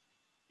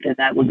 and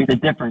that would be the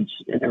difference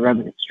in the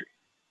revenue stream.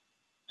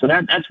 So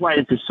that's why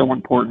this is so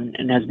important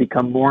and has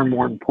become more and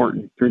more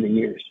important through the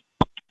years.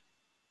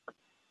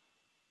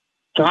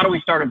 So how do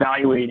we start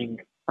evaluating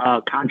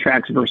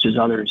contracts versus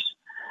others?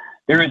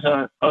 There is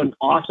an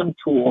awesome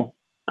tool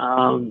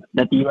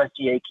that the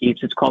USDA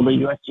keeps. It's called the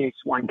USDA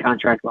Swine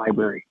Contract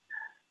Library.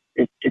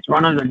 It's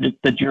run under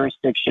the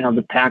jurisdiction of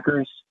the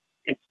Packers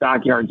and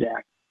Stockyards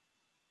Act.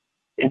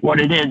 And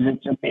what it is,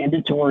 it's a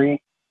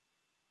mandatory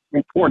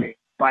reporting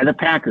by the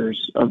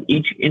Packers of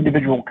each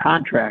individual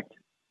contract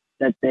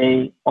that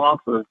they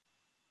offer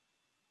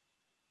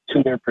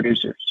to their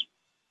producers.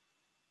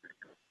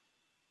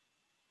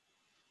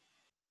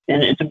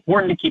 And it's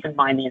important to keep in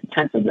mind the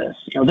intent of this.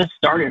 You know, this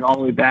started all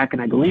the way back,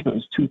 and I believe it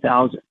was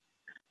 2000.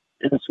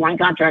 And the Swine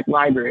Contract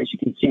Library, as you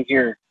can see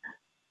here,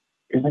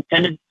 is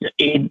intended to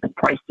aid the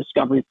price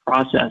discovery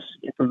process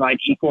and provide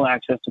equal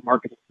access to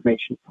market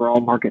information for all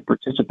market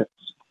participants.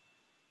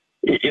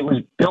 It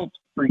was built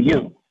for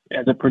you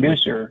as a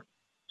producer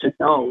to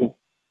know,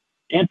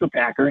 and for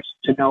packers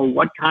to know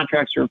what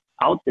contracts are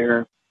out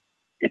there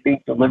and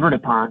being delivered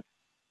upon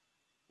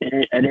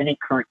at any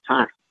current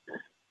time.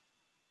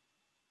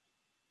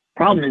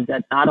 Problem is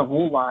that not a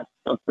whole lot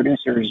of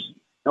producers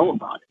know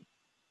about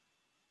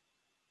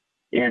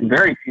it. And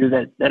very few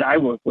that I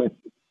work with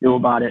knew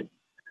about it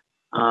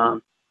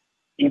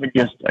even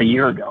just a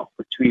year ago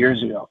or 2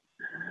 years ago.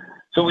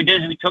 So what we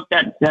did is we took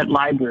that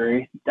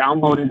library,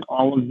 downloaded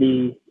all of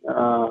the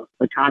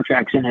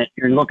contracts in it.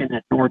 You're looking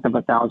at north of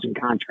 1,000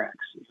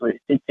 contracts. So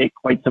it did take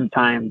quite some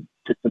time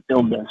to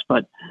build this,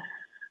 but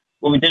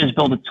what we did is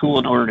build a tool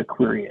in order to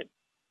query it.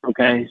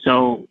 Okay,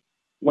 so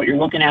what you're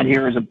looking at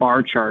here is a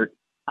bar chart.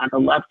 On the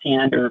left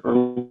hand or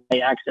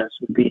right axis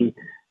would be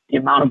the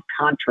amount of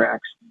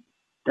contracts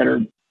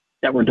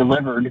that were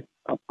delivered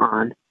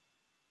upon,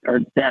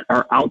 or that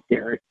are out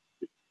there,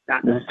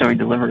 not necessarily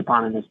delivered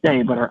upon in this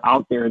day, but are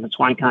out there in the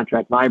Swine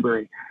Contract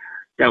Library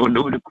that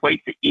would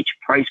equate to each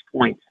price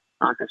point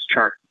on this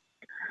chart.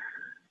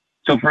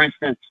 So for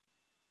instance,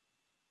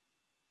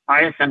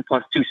 ISN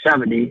plus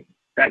 270,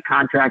 that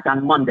contract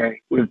on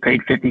Monday would have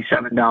paid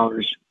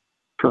 $57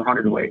 per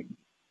hundredweight.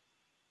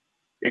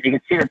 And you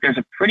can see that there's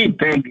a pretty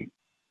big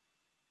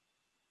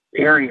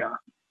area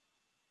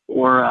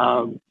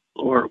or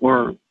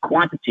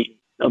quantity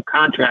of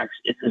contracts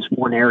in this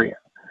one area.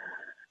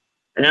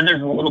 And then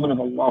there's a little bit of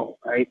a lull,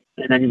 right?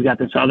 And then you've got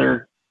this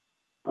other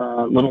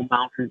little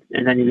mountain,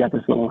 and then you've got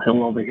this little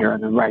hill over here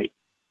on the right.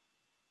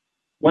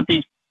 What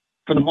these,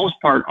 for the most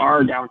part,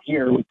 are down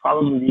here would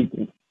probably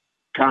be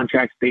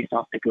contracts based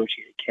off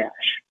negotiated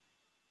cash.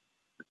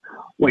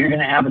 What you're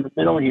going to have in the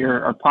middle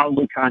here are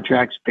probably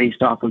contracts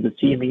based off of the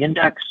CME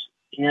index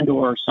and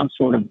or some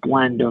sort of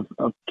blend of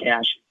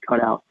cash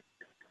cut out.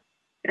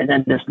 And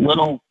then this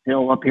little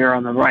hill up here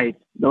on the right,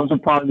 those will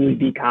probably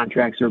be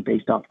contracts that are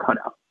based off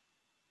cutout.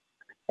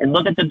 And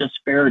look at the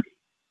disparity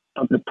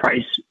of the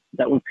price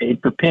that were paid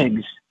for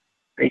pigs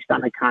based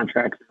on the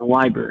contracts in the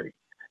library.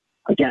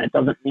 Again, it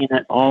doesn't mean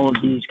that all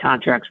of these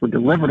contracts were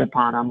delivered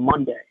upon on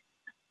Monday.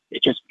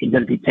 It just means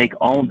that if you take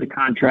all of the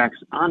contracts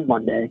on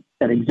Monday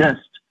that exist,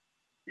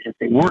 if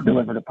they were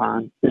delivered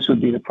upon, this would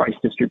be the price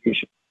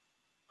distribution.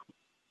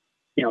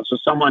 You know, so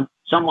someone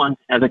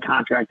has a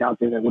contract out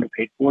there that would have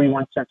paid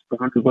 41 cents per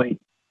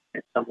hundredweight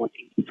and someone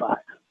 85.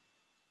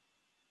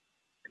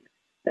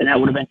 And that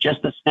would have been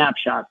just a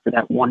snapshot for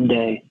that one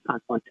day on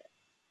Monday.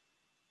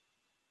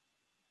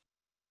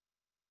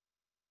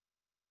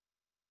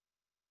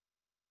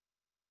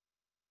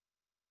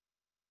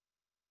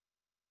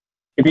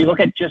 If you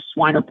look at just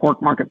swine or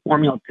pork market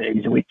formula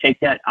pigs, and we take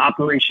that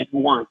operation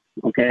one,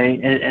 okay,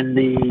 and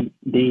the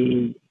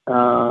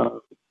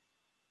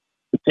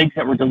pigs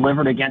that were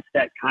delivered against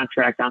that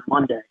contract on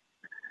Monday,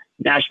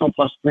 national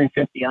plus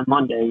 350 on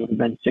Monday would have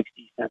been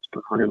 60 cents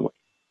per hundredweight,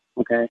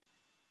 okay?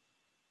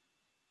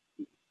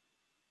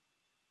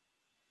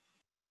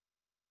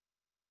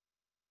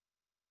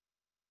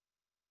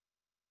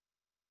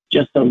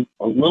 Just a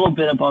little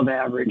bit above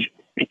average.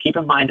 And keep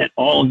in mind that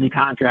all of the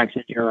contracts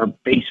in here are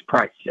base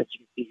price. As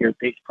you see here,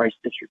 base price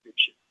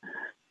distribution.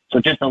 So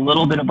just a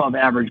little bit above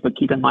average, but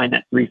keep in mind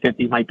that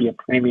 350 might be a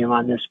premium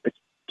on this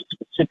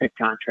specific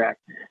contract,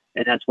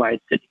 and that's why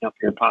it's sitting up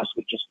here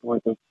possibly just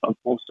north of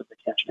most of the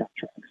cash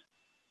contracts.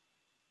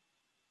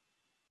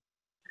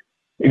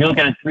 If you look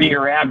at a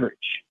 3-year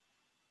average,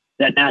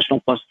 that national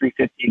plus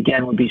 350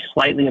 again would be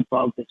slightly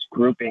above this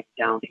grouping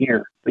down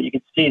here. But you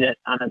can see that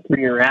on a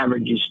 3-year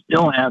average, you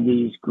still have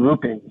these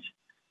groupings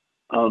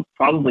of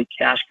probably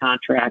cash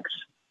contracts,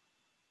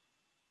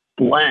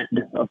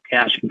 blend of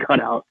cash and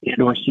cutout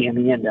and or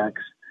CME index.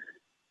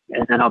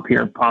 And then up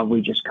here,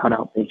 probably just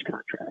cutout based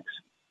contracts.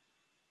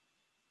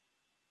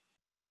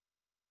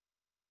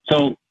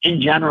 So in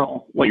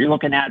general, what you're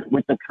looking at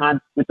with the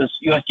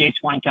USDA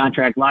swine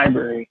contract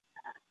library,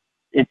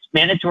 it's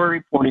mandatory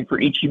reporting for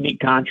each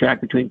unique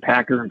contract between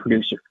packer and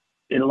producer.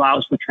 It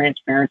allows for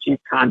transparency of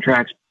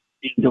contracts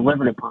being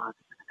delivered upon.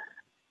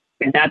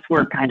 And that's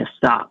where it kind of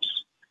stops.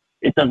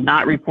 It does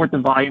not report the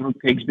volume of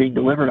pigs being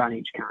delivered on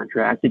each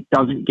contract. It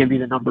doesn't give you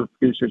the number of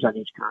producers on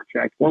each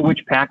contract or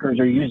which packers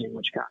are using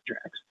which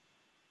contracts.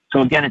 So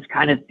again, it's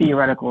kind of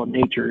theoretical in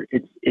nature.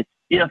 It's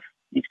if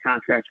these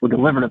contracts were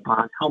delivered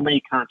upon, how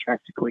many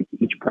contracts equate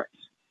to each price.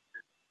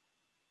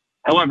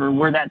 However,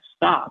 where that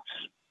stops,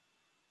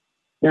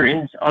 there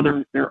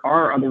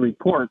are other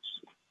reports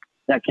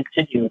that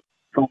continue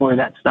from where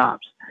that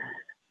stops.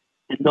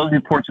 And those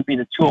reports would be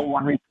the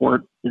 201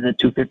 report and the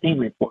 215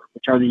 report,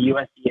 which are the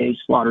USDA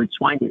slaughtered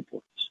swine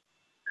reports.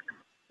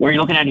 What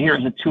you're looking at here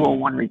is a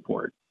 201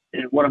 report.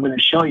 And what I'm going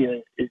to show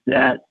you is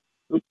that,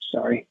 what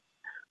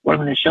I'm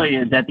going to show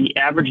you is that the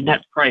average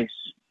net price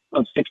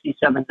of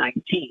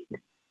 $67.19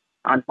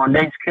 on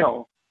Monday's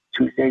kill,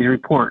 Tuesday's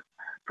report,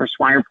 for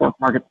swine or pork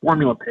market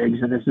formula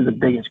pigs, and this is the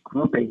biggest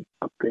grouping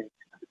of pigs,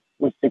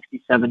 was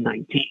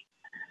 $67.19.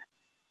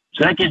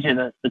 So that gives you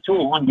the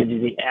 201 gives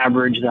you the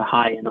average, the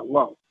high, and the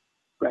low,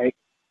 right?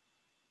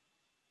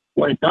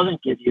 What it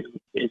doesn't give you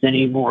is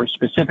any more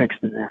specifics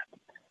than that.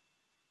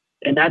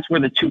 And that's where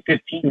the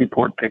 215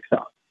 report picks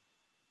up.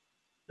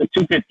 The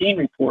 215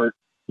 report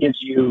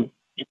gives you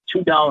in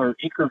 $2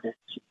 increments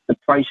the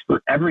price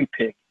for every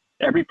pig,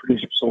 every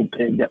producer sold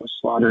pig that was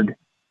slaughtered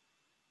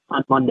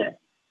on Monday.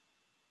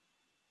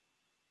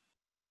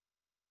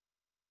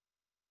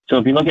 So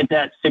if you look at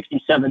that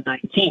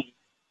 67.19,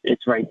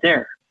 it's right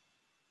there.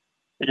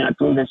 And I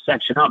blew this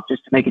section up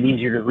just to make it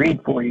easier to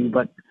read for you.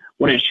 But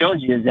what it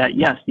shows you is that,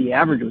 yes, the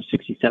average was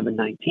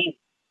 67.19.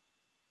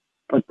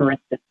 But for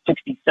instance,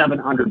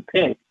 6,700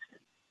 pigs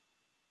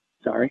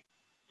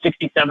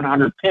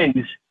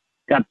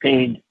got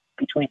paid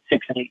between $6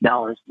 and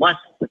 $8 less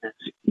than that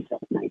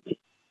 67.19.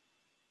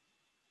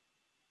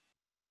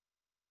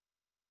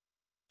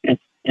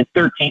 And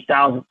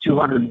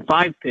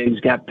 13,205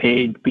 pigs got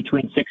paid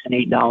between $6 and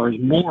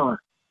 $8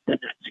 more than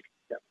that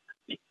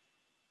 67.19.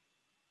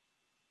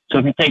 So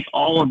if you take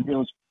all of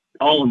this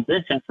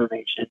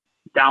information,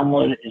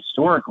 download it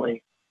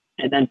historically,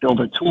 and then build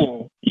a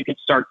tool, you can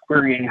start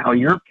querying how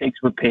your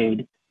pigs were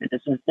paid. And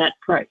this is net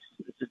price.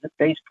 This is the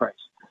base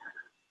price.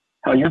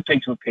 How your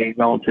pigs were paid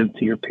relative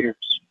to your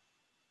peers.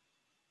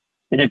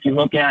 And if you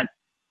look at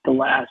the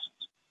last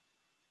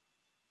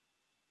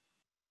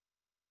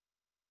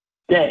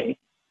day,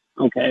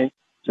 okay,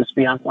 just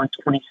be on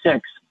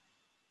 126,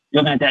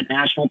 you're looking at that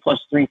national plus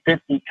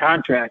 350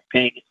 contract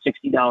paying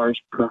 $60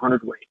 per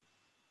hundredweight.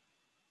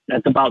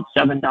 That's about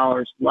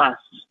 $7 less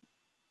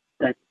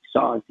than you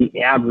saw as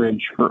the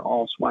average for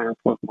all swine or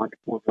pork market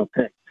formula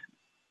pigs.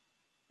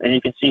 And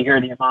you can see here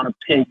the amount of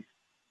pigs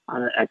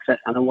on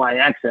the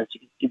y-axis.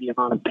 You can see the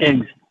amount of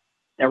pigs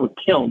that were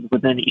killed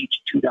within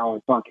each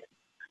 $2 bucket.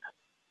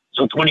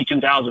 So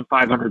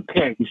 22,500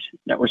 pigs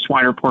that were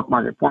swine or pork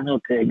market formula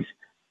pigs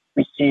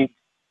received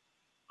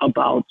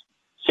about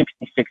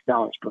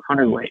 $66 per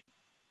hundredweight.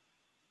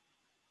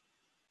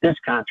 This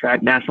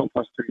contract, national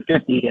plus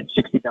 350 at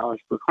 $60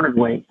 per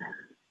hundredweight,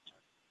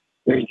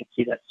 there you can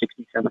see that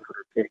 6,700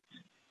 pigs.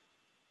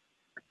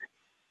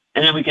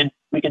 And then we can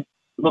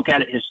look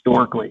at it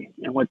historically.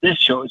 And what this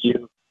shows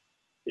you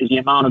is the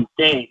amount of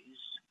days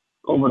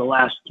over the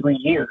last 3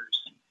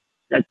 years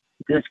that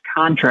this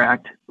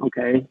contract,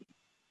 okay,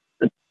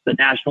 the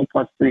national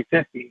plus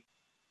 350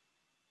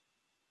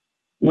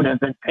 would have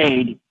been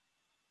paid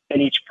at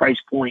each price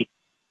point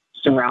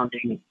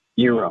surrounding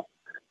 0,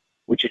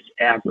 which is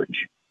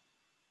average.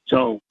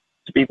 So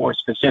to be more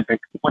specific,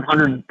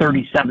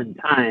 137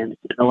 times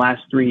in the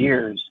last 3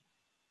 years,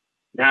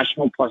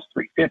 national plus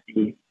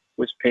 350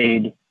 was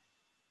paid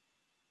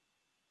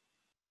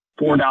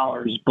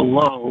 $4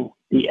 below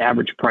the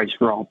average price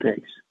for all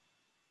pigs.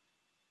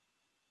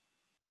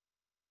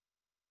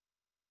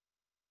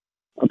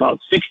 About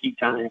 60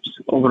 times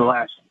over the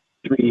last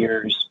 3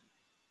 years,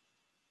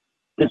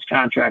 this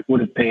contract would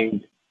have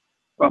paid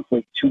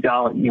roughly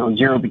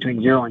 $2,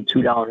 between $0 and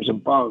 $2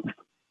 above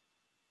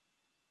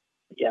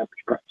the average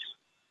price.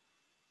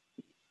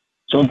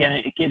 So again,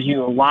 it gives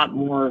you a lot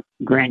more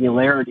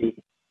granularity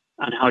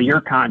on how your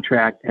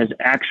contract has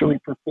actually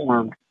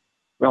performed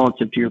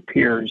relative to your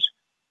peers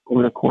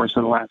over the course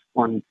of the last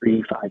 1,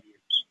 3, 5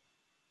 years.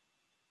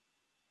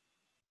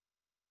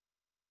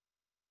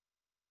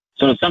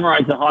 So to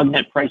summarize the hog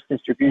net price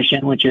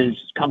distribution, which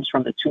comes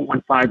from the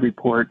 215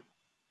 report,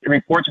 it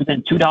reports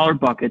within $2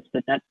 buckets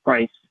the net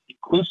price,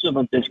 inclusive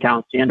of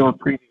discounts and or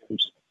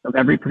premiums, of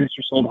every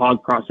producer sold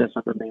hog process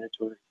under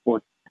mandatory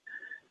reporting.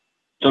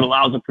 So it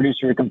allows a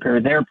producer to compare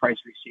their price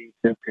received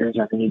to peers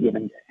on any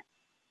given day.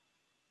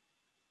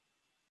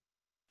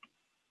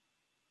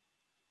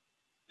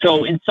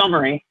 So in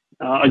summary,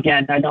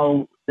 again, I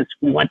know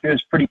we went through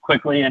this pretty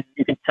quickly, and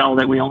you can tell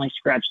that we only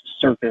scratched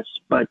the surface,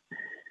 but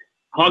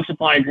hog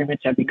supply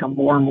agreements have become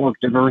more and more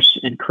diverse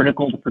and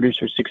critical to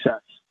producer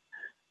success.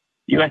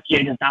 The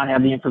USDA does not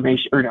have the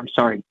information, or I'm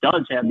sorry,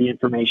 does have the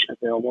information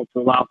available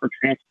to allow for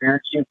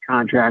transparency of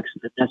contracts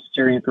and the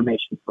necessary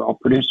information for all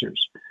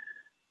producers.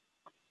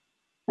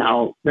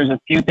 Now, there's a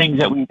few things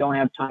that we don't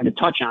have time to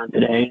touch on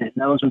today, and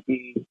those would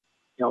be,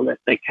 that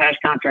the cash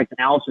contract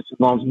analysis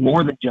involves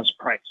more than just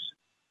price.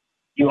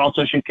 You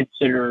also should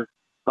consider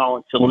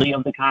volatility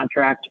of the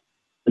contract,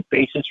 the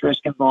basis risk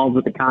involved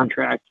with the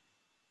contract,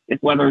 and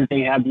whether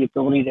they have the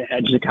ability to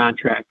hedge the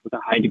contract with a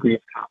high degree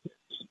of confidence.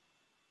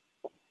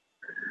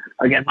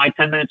 Again, my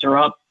 10 minutes are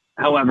up.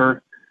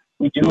 However,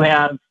 we do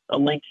have a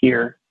link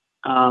here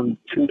to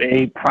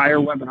a prior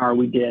webinar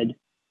we did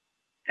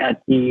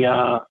at the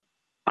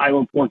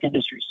Iowa Pork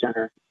Industry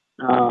Center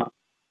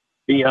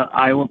via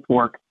Iowa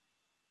Pork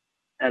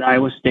at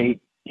Iowa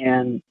State,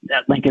 and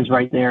that link is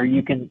right there.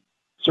 You can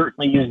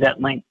certainly use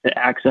that link to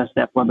access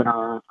that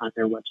webinar on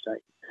their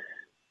website.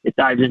 It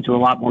dives into a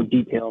lot more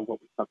detail of what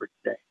we covered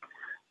today.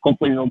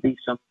 Hopefully there'll be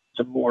some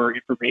more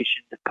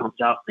information that comes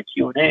out in the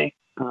Q&A.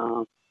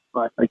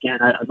 But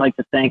again, I'd like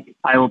to thank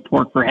Iowa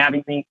Pork for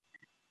having me.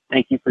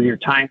 Thank you for your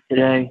time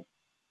today.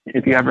 And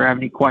if you ever have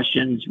any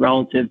questions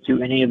relative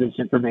to any of this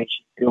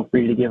information, feel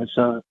free to give us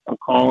a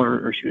call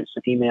or shoot us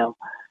an email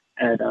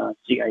at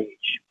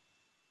CIH.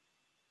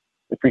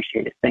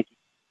 Appreciate it. Thank you.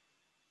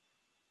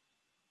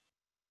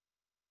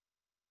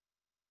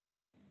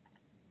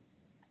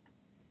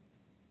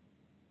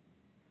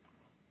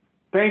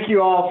 Thank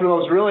you all for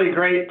those really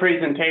great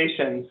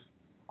presentations.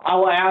 I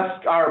will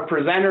ask our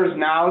presenters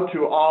now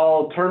to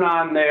all turn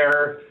on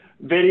their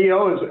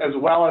video as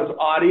well as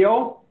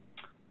audio,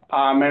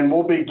 and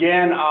we'll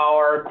begin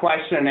our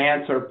question and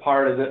answer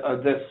part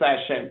of this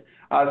session.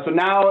 So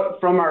now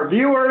from our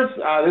viewers,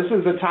 this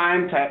is the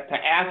time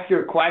to ask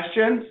your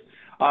questions.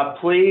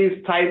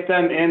 Please type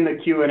them in the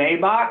Q&A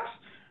box.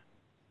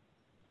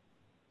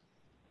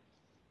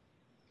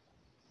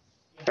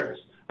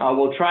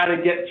 We'll try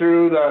to get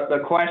through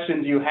the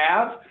questions you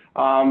have,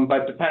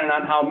 but depending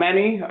on how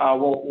many,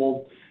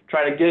 we'll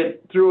try to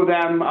get through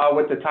them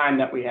with the time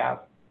that we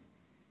have.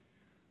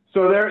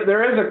 So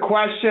there is a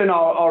question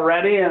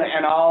already,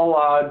 and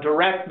I'll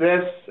direct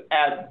this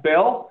at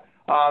Bill.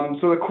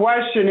 So the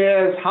question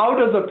is, how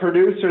does a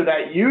producer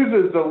that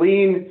uses the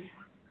lean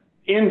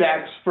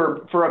index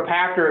for a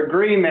packer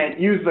agreement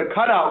use the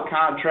cutout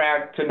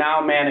contract to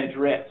now manage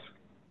risk?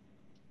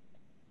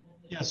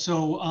 Yeah,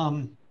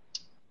 so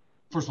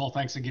first of all,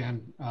 thanks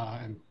again,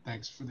 and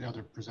thanks for the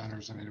other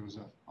presenters. I mean, it was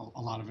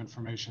a lot of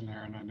information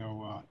there, and I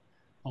know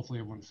hopefully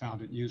everyone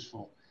found it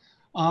useful.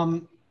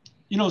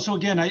 So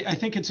again, I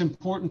think it's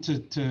important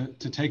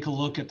to take a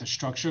look at the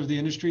structure of the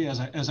industry.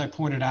 As I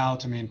pointed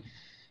out, I mean,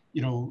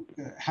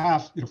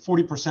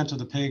 40% of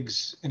the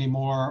pigs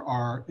anymore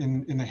are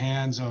in the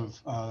hands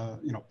of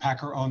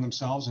packer own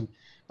themselves, and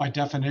by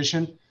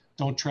definition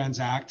don't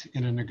transact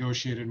in a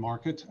negotiated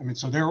market. I mean,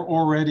 so they're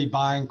already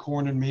buying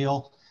corn and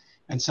meal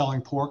and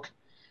selling pork.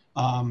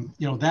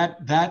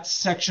 That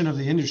section of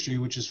the industry,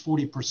 which is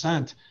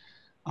 40%,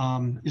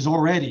 is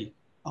already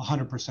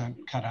 100%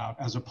 cut out,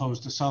 as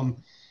opposed to some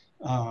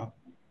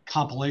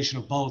compilation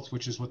of both,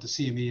 which is what the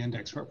CME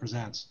index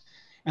represents.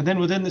 And then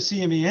within the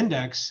CME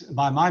index,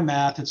 by my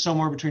math, it's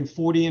somewhere between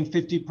 40 and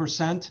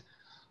 50%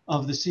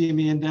 of the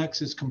CME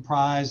index is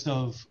comprised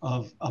of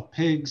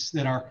pigs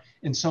that are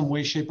in some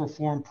way, shape, or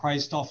form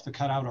priced off the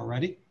cutout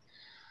already.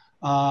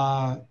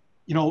 The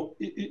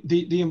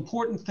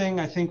important thing,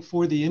 I think,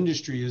 for the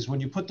industry is when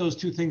you put those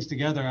two things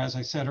together, as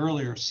I said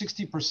earlier,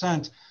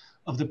 60%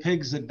 of the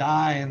pigs that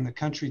die in the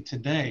country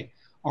today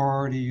are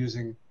already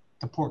using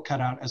the pork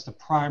cutout as the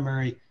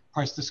primary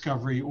price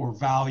discovery or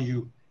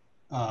value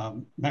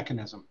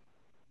mechanism.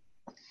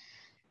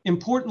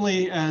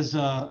 Importantly, as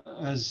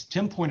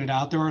Tim pointed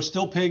out, there are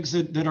still pigs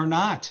that are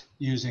not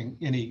using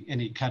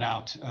any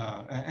cutout,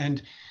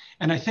 and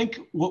I think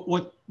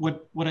what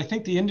I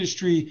think the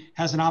industry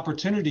has an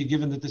opportunity,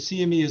 given that the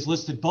CME has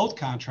listed both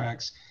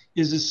contracts,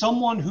 is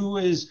someone who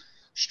is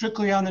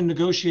strictly on the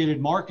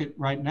negotiated market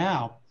right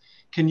now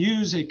can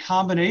use a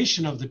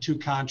combination of the two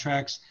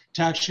contracts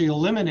to actually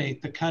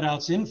eliminate the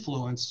cutout's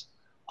influence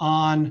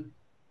on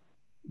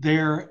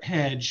their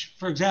hedge.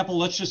 For example,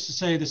 let's just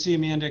say the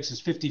CME index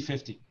is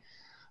 50-50.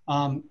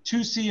 Two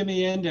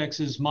CME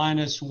indexes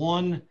minus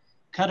one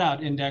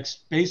cutout index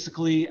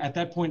basically at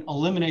that point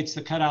eliminates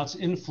the cutout's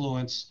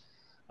influence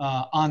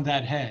on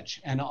that hedge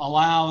and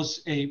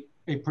allows a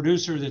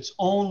producer that's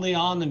only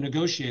on the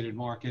negotiated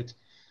market,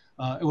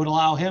 it would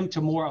allow him to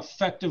more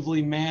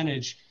effectively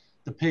manage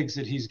the pigs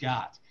that he's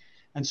got.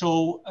 And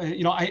so,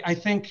 I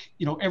think,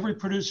 every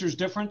producer is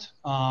different.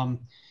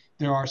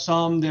 There are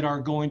some that are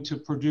going to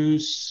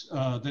produce,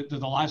 the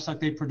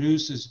livestock they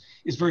produce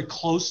is very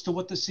close to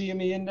what the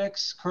CME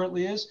index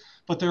currently is,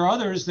 but there are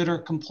others that are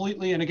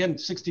completely, and again,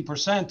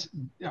 60%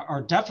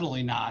 are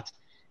definitely not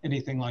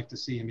anything like the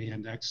CME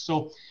index.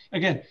 So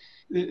again,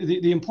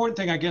 the important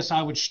thing I guess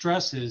I would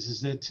stress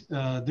is that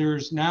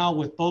there's now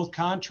with both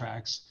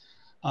contracts,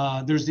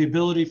 there's the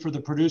ability for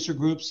the producer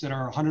groups that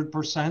are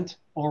 100%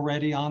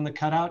 already on the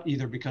cutout,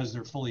 either because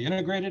they're fully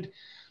integrated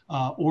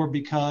or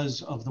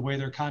because of the way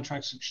their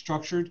contracts are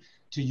structured,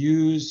 to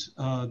use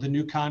the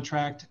new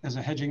contract as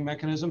a hedging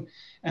mechanism.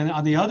 And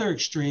on the other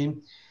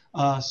extreme,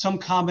 some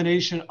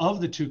combination of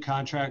the two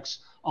contracts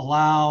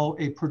allow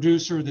a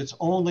producer that's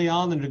only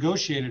on the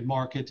negotiated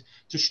market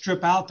to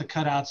strip out the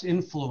cutout's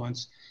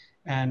influence,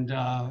 and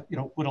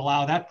would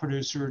allow that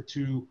producer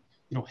to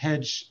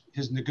hedge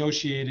his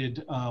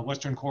negotiated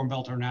Western Corn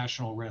Belt or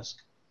national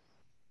risk.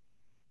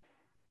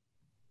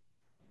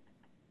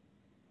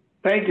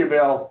 Thank you,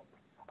 Bill.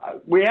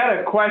 We had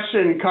a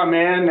question come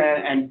in,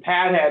 and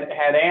Pat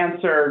had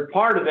answered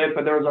part of it,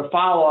 but there was a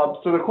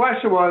follow-up. So the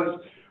question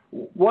was,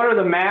 what are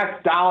the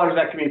max dollars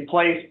that can be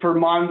placed per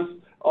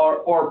month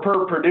or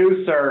per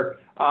producer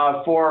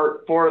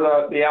for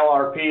the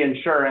LRP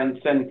insurance?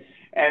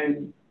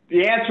 And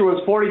the answer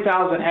was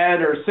 40,000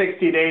 head or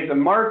 60 days of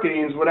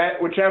marketing,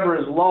 whichever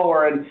is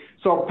lower. And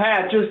so,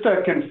 Pat, just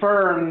to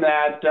confirm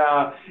that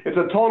it's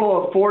a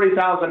total of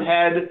 40,000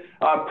 head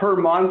per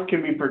month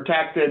can be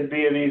protected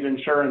via these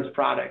insurance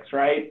products,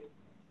 right?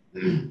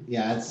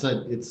 Yeah,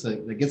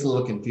 it gets a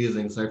little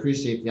confusing. So I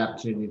appreciate the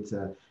opportunity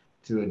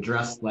to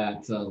address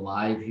that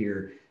live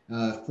here.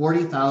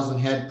 40,000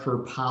 head per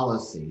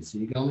policy. So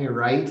you can only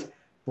write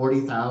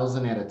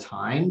 40,000 at a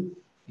time.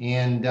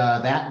 And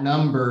that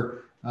number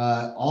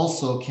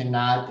also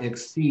cannot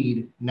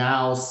exceed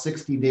now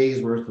 60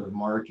 days worth of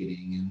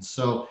marketing. And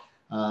so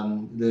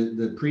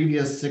the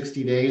previous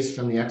 60 days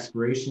from the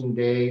expiration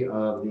day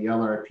of the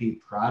LRP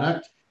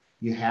product,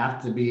 you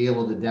have to be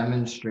able to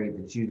demonstrate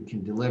that you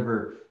can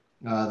deliver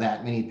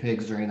that many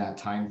pigs during that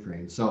time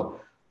frame. So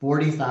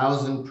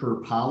 40,000 per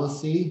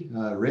policy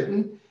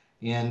written,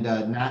 and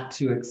not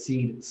to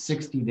exceed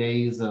 60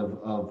 days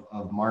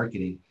of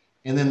marketing.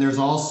 And then there's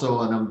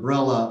also an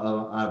umbrella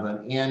of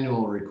an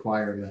annual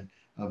requirement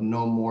of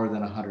no more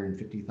than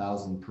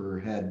 150,000 per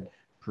head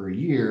per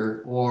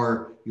year,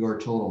 or your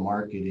total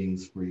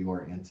marketings for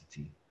your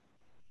entity.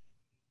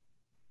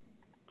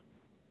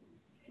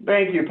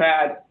 Thank you,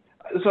 Pat.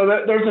 So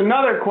there's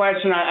another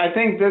question. I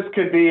think this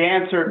could be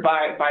answered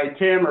by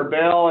Tim or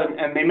Bill,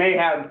 and they may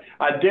have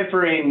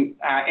differing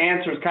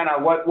answers, kind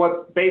of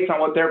what based on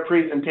what their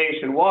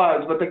presentation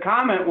was. But the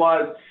comment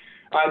was,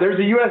 there's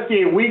a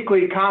USDA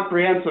weekly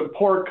comprehensive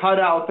pork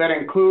cutout that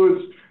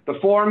includes the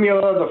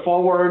formula, the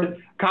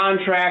forward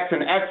contracts,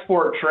 and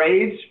export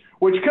trades,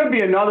 which could be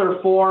another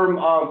form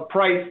of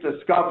price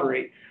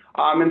discovery.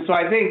 And so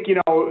I think,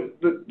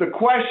 the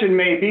question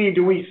may be,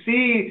 do we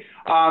see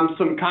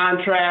some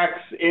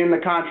contracts in the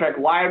contract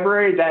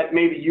library that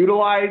maybe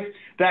utilize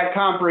that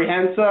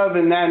comprehensive?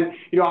 And then,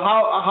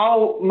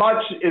 how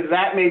much is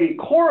that maybe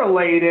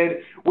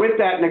correlated with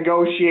that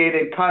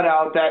negotiated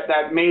cutout that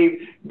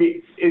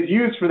is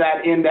used for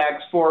that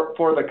index for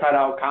the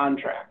cutout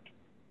contract?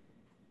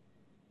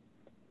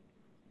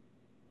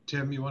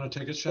 Tim, you want to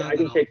take a shot? I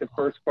can take the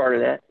first part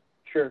of that.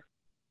 Sure.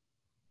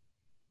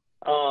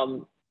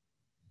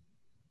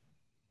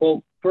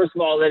 Well, first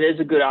of all, that is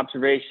a good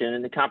observation,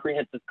 and the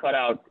comprehensive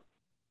cutout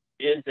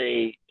is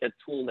a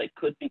tool that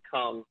could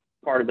become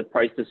part of the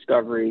price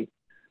discovery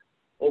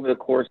over the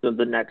course of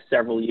the next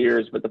several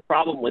years. But the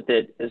problem with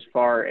it, as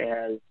far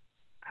as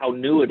how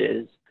new it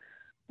is,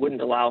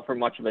 wouldn't allow for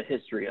much of a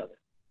history of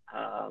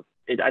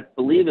it. I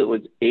believe it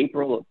was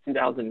April of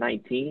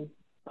 2019.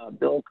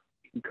 Bill,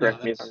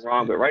 correct me if I'm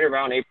wrong, but right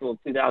around April of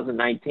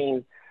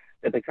 2019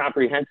 that the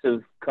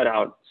comprehensive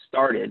cutout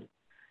started.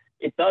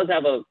 It does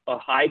have a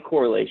high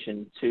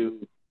correlation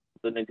to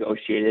the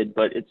negotiated,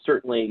 but it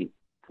certainly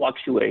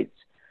fluctuates.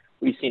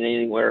 We've seen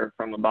anywhere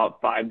from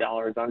about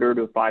 $5 under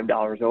to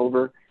 $5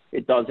 over.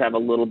 It does have a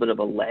little bit of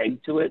a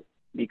lag to it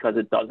because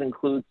it does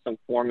include some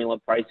formula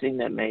pricing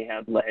that may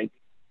have lag,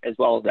 as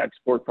well as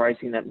export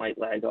pricing that might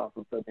lag off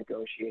of the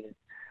negotiated.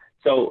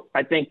 So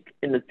I think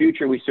in the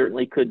future, we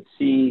certainly could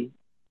see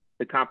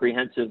the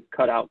comprehensive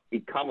cutout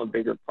become a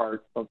bigger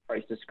part of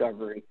price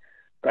discovery.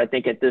 But I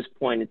think at this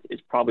point,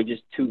 it's probably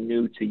just too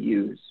new to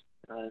use.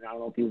 I don't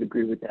know if you would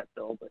agree with that,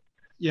 Bill, but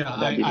yeah,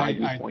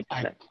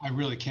 I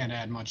really can't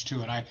add much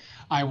to it.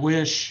 I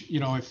wish,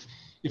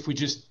 if we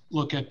just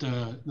look at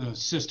the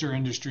sister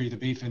industry, the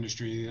beef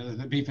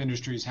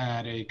industry's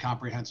had a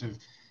comprehensive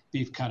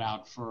beef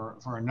cutout for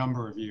a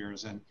number of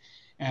years.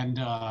 And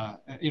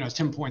as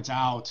Tim points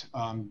out,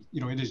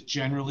 it is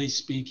generally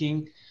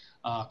speaking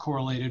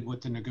correlated with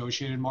the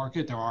negotiated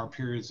market. There are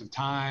periods of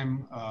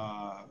time,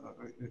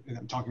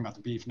 I'm talking about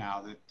the beef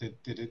now, that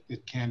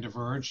it can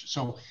diverge.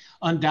 So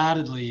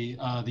undoubtedly,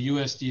 the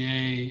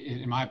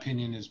USDA, in my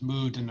opinion, has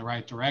moved in the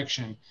right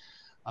direction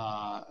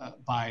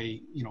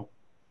by,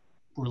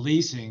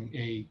 releasing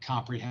a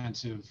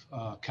comprehensive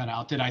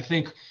cutout that I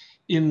think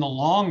in the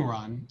long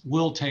run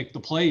will take the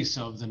place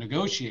of the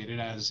negotiated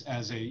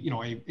as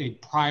a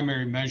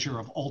primary measure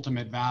of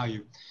ultimate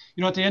value.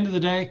 At the end of the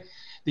day,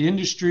 the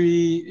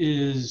industry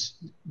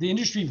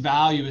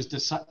value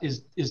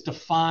is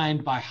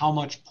defined by how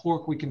much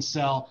pork we can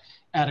sell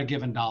at a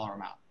given dollar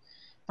amount.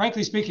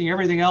 Frankly speaking,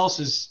 everything else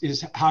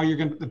is how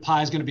the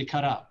pie is going to be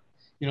cut up.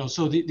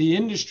 So the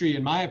industry,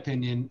 in my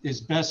opinion, is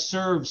best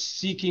served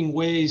seeking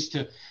ways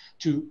to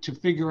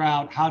figure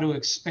out how to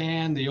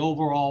expand the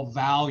overall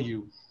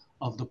value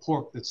of the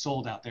pork that's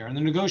sold out there. And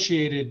the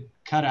negotiated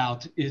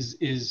cutout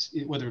is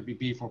whether it be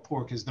beef or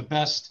pork, is the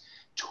best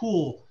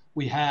tool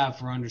we have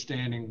for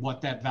understanding what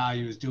that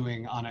value is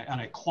doing on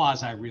a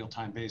quasi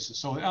real-time basis.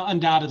 So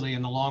undoubtedly,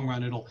 in the long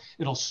run,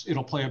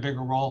 it'll play a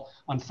bigger role.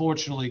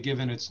 Unfortunately,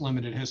 given its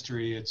limited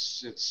history,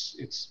 it's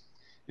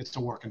a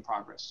work in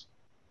progress.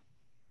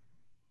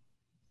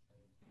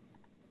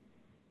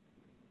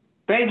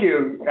 Thank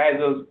you, guys.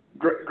 Those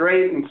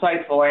great,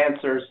 insightful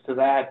answers to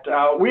that.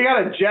 We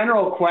got a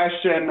general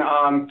question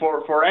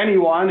for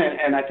anyone,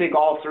 and I think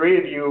all three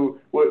of you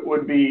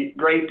would be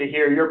great to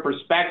hear your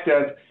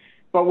perspective.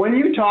 But when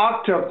you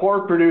talk to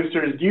pork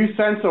producers, do you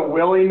sense a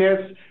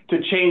willingness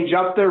to change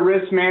up their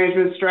risk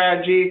management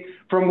strategy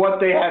from what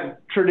they have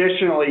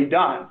traditionally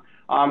done?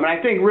 And I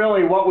think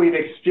really what we've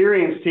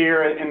experienced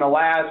here in the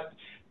last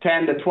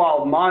 10 to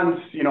 12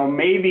 months,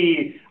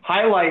 maybe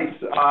highlights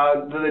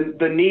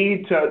the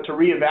need to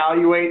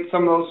reevaluate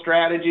some of those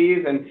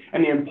strategies and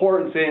the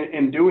importance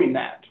in doing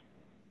that.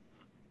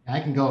 I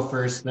can go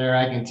first there.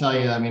 I can tell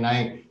you,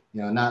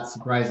 not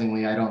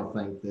surprisingly, I don't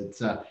think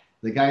that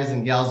the guys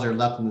and gals that are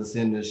left in this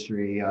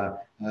industry,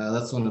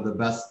 that's one of the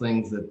best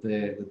things that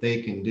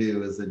they can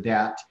do is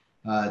adapt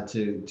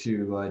to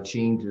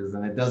changes.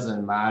 And it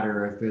doesn't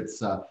matter if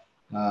it's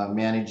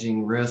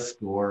managing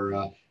risk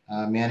or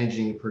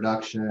managing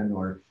production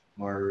or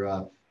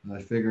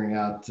figuring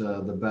out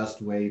the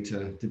best way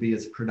to be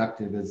as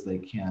productive as they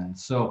can.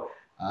 So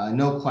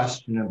no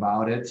question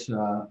about it.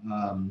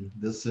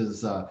 This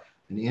is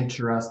an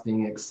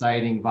interesting,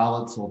 exciting,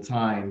 volatile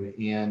time.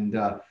 And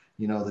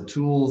the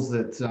tools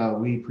that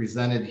we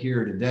presented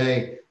here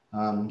today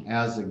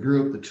as a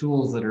group, the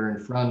tools that are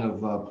in front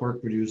of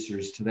pork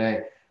producers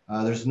today,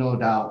 there's no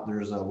doubt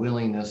there's a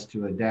willingness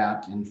to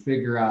adapt and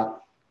figure out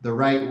the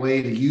right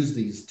way to use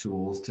these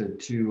tools to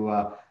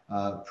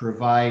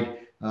provide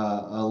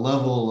a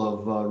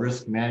level of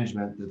risk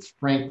management that's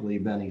frankly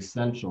been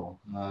essential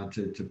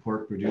to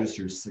pork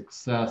producers'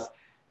 success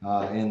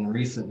in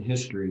recent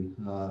history.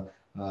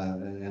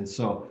 And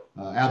so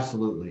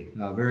absolutely,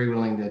 very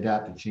willing to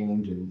adapt to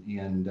change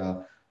and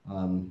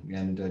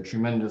a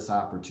tremendous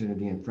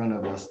opportunity in front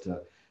of us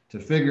to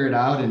figure it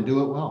out and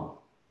do it well.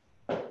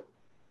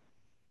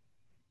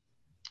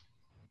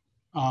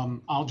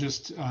 I'll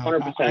just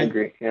 100%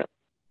 agree. Yeah.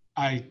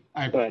 I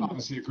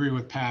obviously agree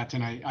with Pat,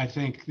 and I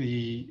think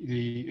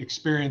the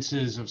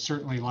experiences of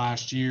certainly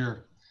last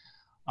year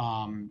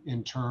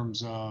in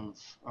terms of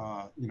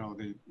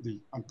the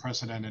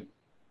unprecedented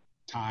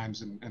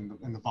times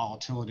and the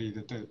volatility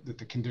that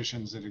the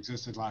conditions that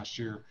existed last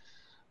year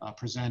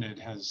presented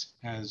has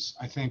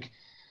I think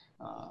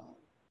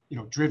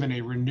driven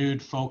a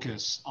renewed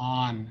focus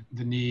on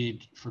the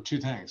need for two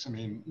things.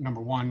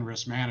 Number one,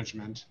 risk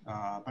management,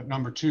 but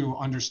number two,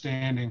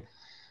 understanding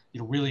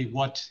really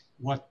what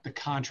the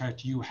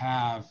contract you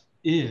have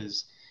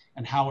is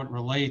and how it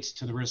relates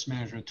to the risk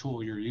management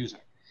tool you're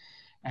using.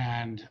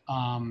 And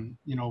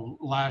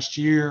last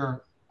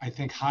year I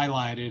think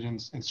highlighted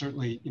and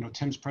certainly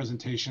Tim's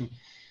presentation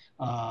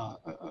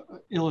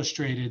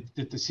illustrated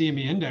that the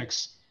CME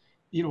index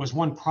is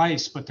one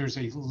price, but there's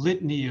a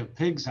litany of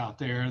pigs out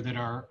there that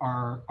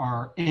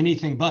are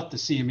anything but the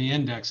CME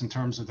index in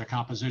terms of the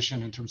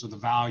composition, in terms of the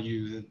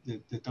value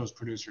that those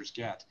producers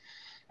get.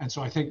 And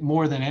so I think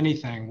more than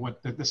anything,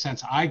 what the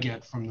sense I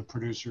get from the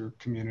producer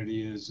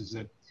community is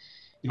that,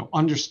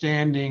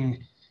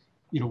 understanding,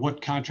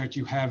 what contract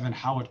you have and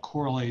how it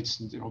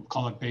correlates,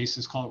 call it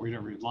basis, call it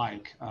whatever you'd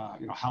like,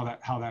 how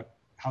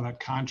that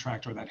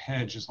contract or that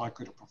hedge is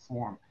likely to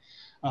perform.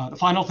 The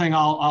final thing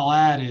I'll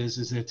add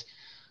is that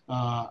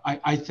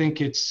I think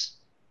it's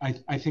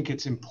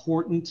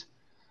important.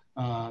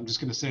 I'm just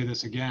going to say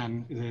this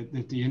again,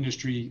 that the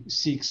industry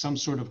seeks some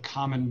sort of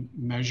common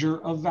measure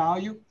of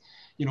value.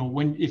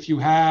 If you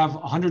have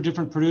 100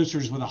 different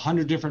producers with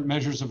 100 different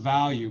measures of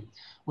value,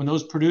 when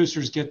those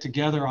producers get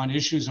together on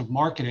issues of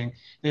marketing,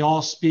 they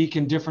all speak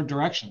in different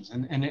directions,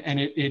 and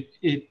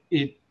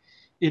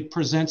it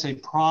presents a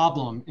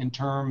problem in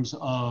terms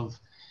of,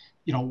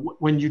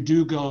 when you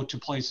do go to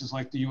places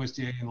like the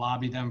USDA and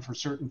lobby them for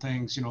certain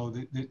things,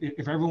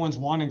 if everyone's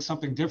wanting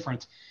something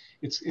different,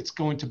 it's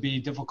going to be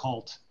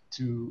difficult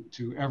to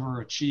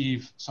ever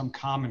achieve some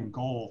common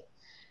goal.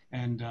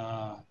 And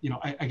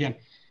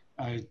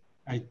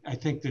I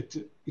think that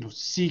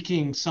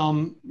seeking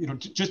some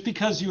just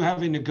because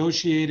a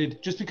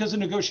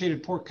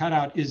negotiated pork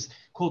cutout is,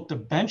 quote, the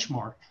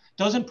benchmark,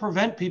 doesn't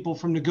prevent people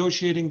from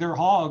negotiating their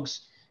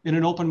hogs in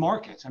an open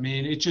market.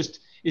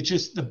 It's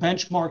just the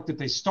benchmark that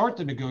they start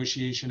the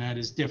negotiation at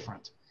is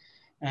different.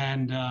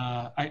 And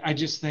I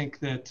just think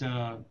that,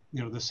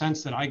 the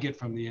sense that I get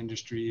from the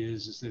industry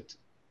is that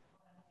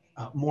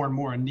more and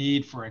more a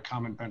need for a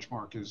common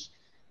benchmark is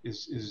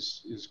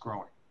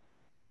growing.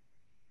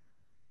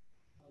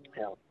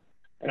 Yeah.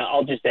 And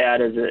I'll just add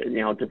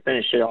to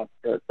finish it off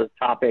the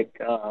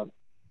topic,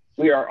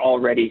 we are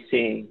already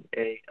seeing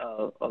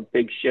a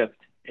big shift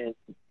in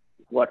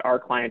what our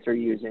clients are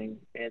using,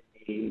 and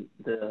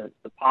the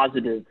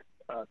positive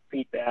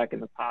feedback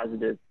and the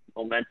positive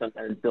momentum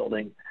that is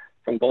building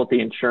from both the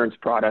insurance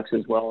products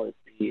as well as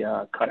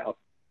the cutout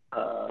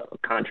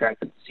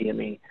contract at the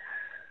CME.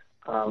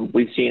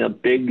 We've seen a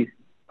big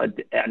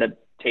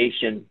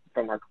adaptation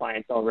from our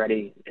clients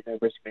already in their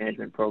risk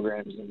management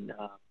programs and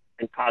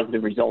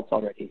positive results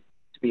already,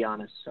 to be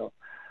honest. So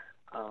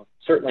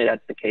certainly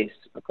that's the case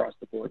across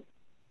the board.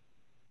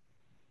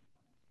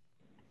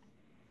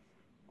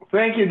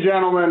 Thank you,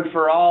 gentlemen,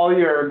 for all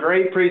your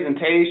great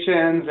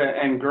presentations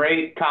and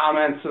great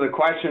comments to the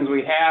questions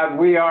we have.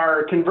 We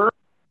are converting.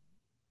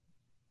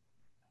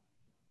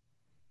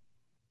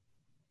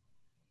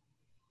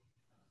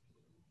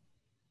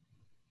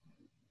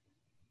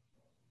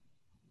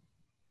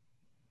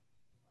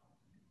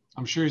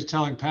 I'm sure he's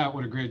telling Pat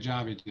what a great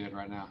job he did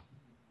right now.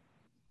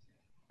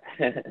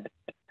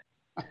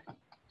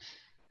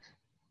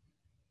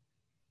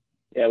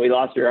 Yeah, we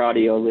lost your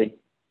audio, Lee.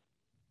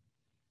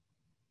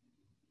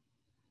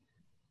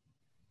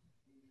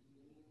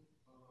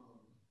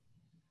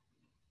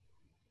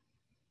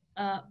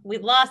 We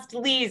lost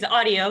Lee's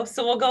audio,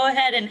 so we'll go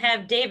ahead and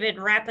have David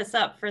wrap us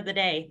up for the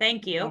day.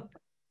 Thank you.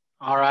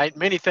 All right.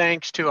 Many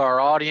thanks to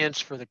our audience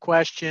for the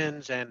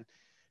questions and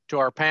to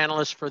our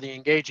panelists for the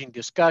engaging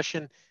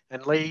discussion.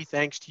 And Lee,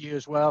 thanks to you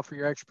as well for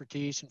your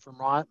expertise and for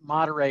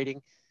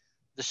moderating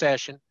the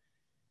session.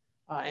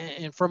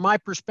 And from my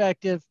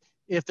perspective,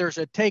 if there's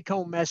a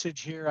take-home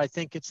message here, I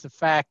think it's the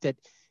fact that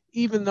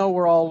even though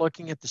we're all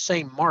looking at the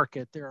same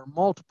market, there are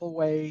multiple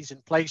ways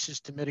and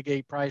places to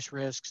mitigate price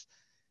risks.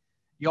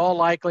 You all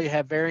likely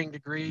have varying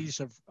degrees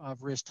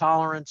of risk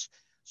tolerance.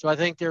 So I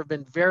think there have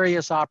been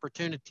various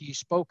opportunities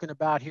spoken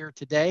about here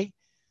today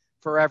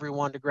for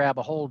everyone to grab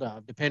a hold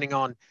of, depending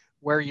on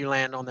where you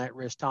land on that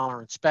risk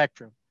tolerance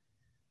spectrum.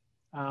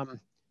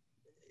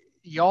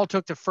 You all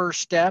took the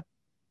first step,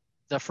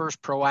 the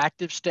first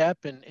proactive step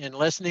in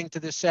listening to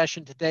this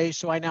session today.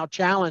 So I now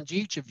challenge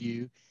each of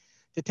you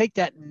to take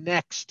that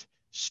next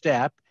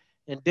step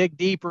and dig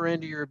deeper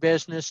into your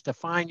business to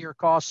find your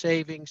cost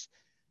savings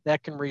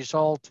that can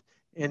result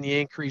in the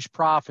increased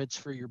profits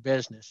for your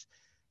business.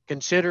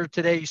 Consider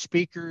today's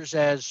speakers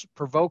as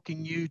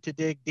provoking you to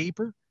dig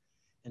deeper,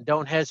 and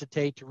don't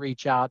hesitate to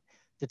reach out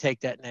to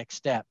take that next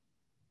step.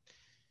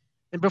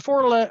 And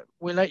before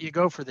we let you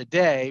go for the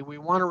day, we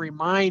want to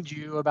remind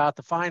you about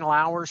the final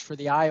hours for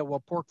the Iowa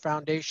Pork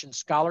Foundation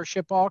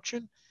Scholarship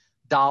Auction,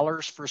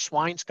 Dollars for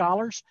Swine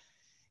Scholars.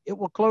 It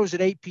will close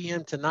at 8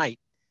 p.m. tonight.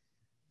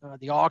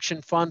 The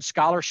auction funds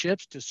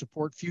scholarships to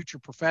support future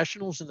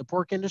professionals in the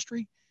pork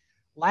industry.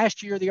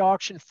 Last year, the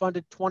auction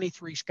funded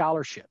 23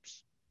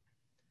 scholarships.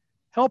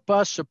 Help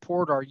us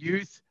support our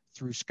youth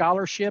through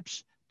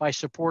scholarships by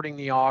supporting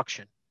the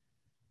auction.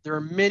 There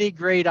are many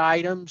great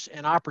items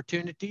and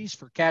opportunities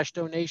for cash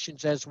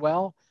donations as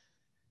well.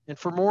 And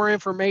for more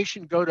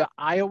information, go to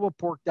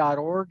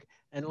iowapork.org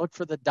and look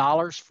for the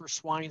Dollars for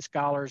Swine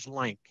Scholars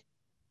link.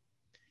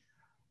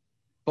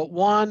 But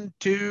one,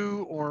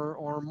 two,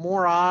 or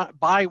more,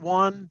 buy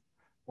one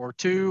or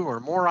two or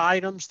more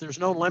items, there's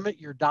no limit.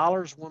 Your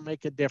dollars will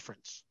make a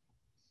difference.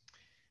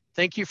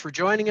 Thank you for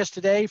joining us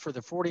today for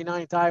the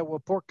 49th Iowa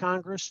Pork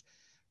Congress.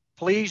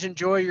 Please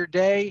enjoy your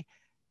day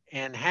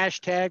and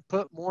hashtag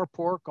put more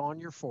pork on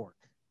your fork.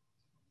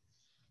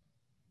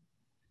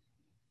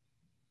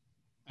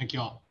 Thank you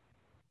all.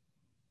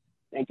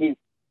 Thank you.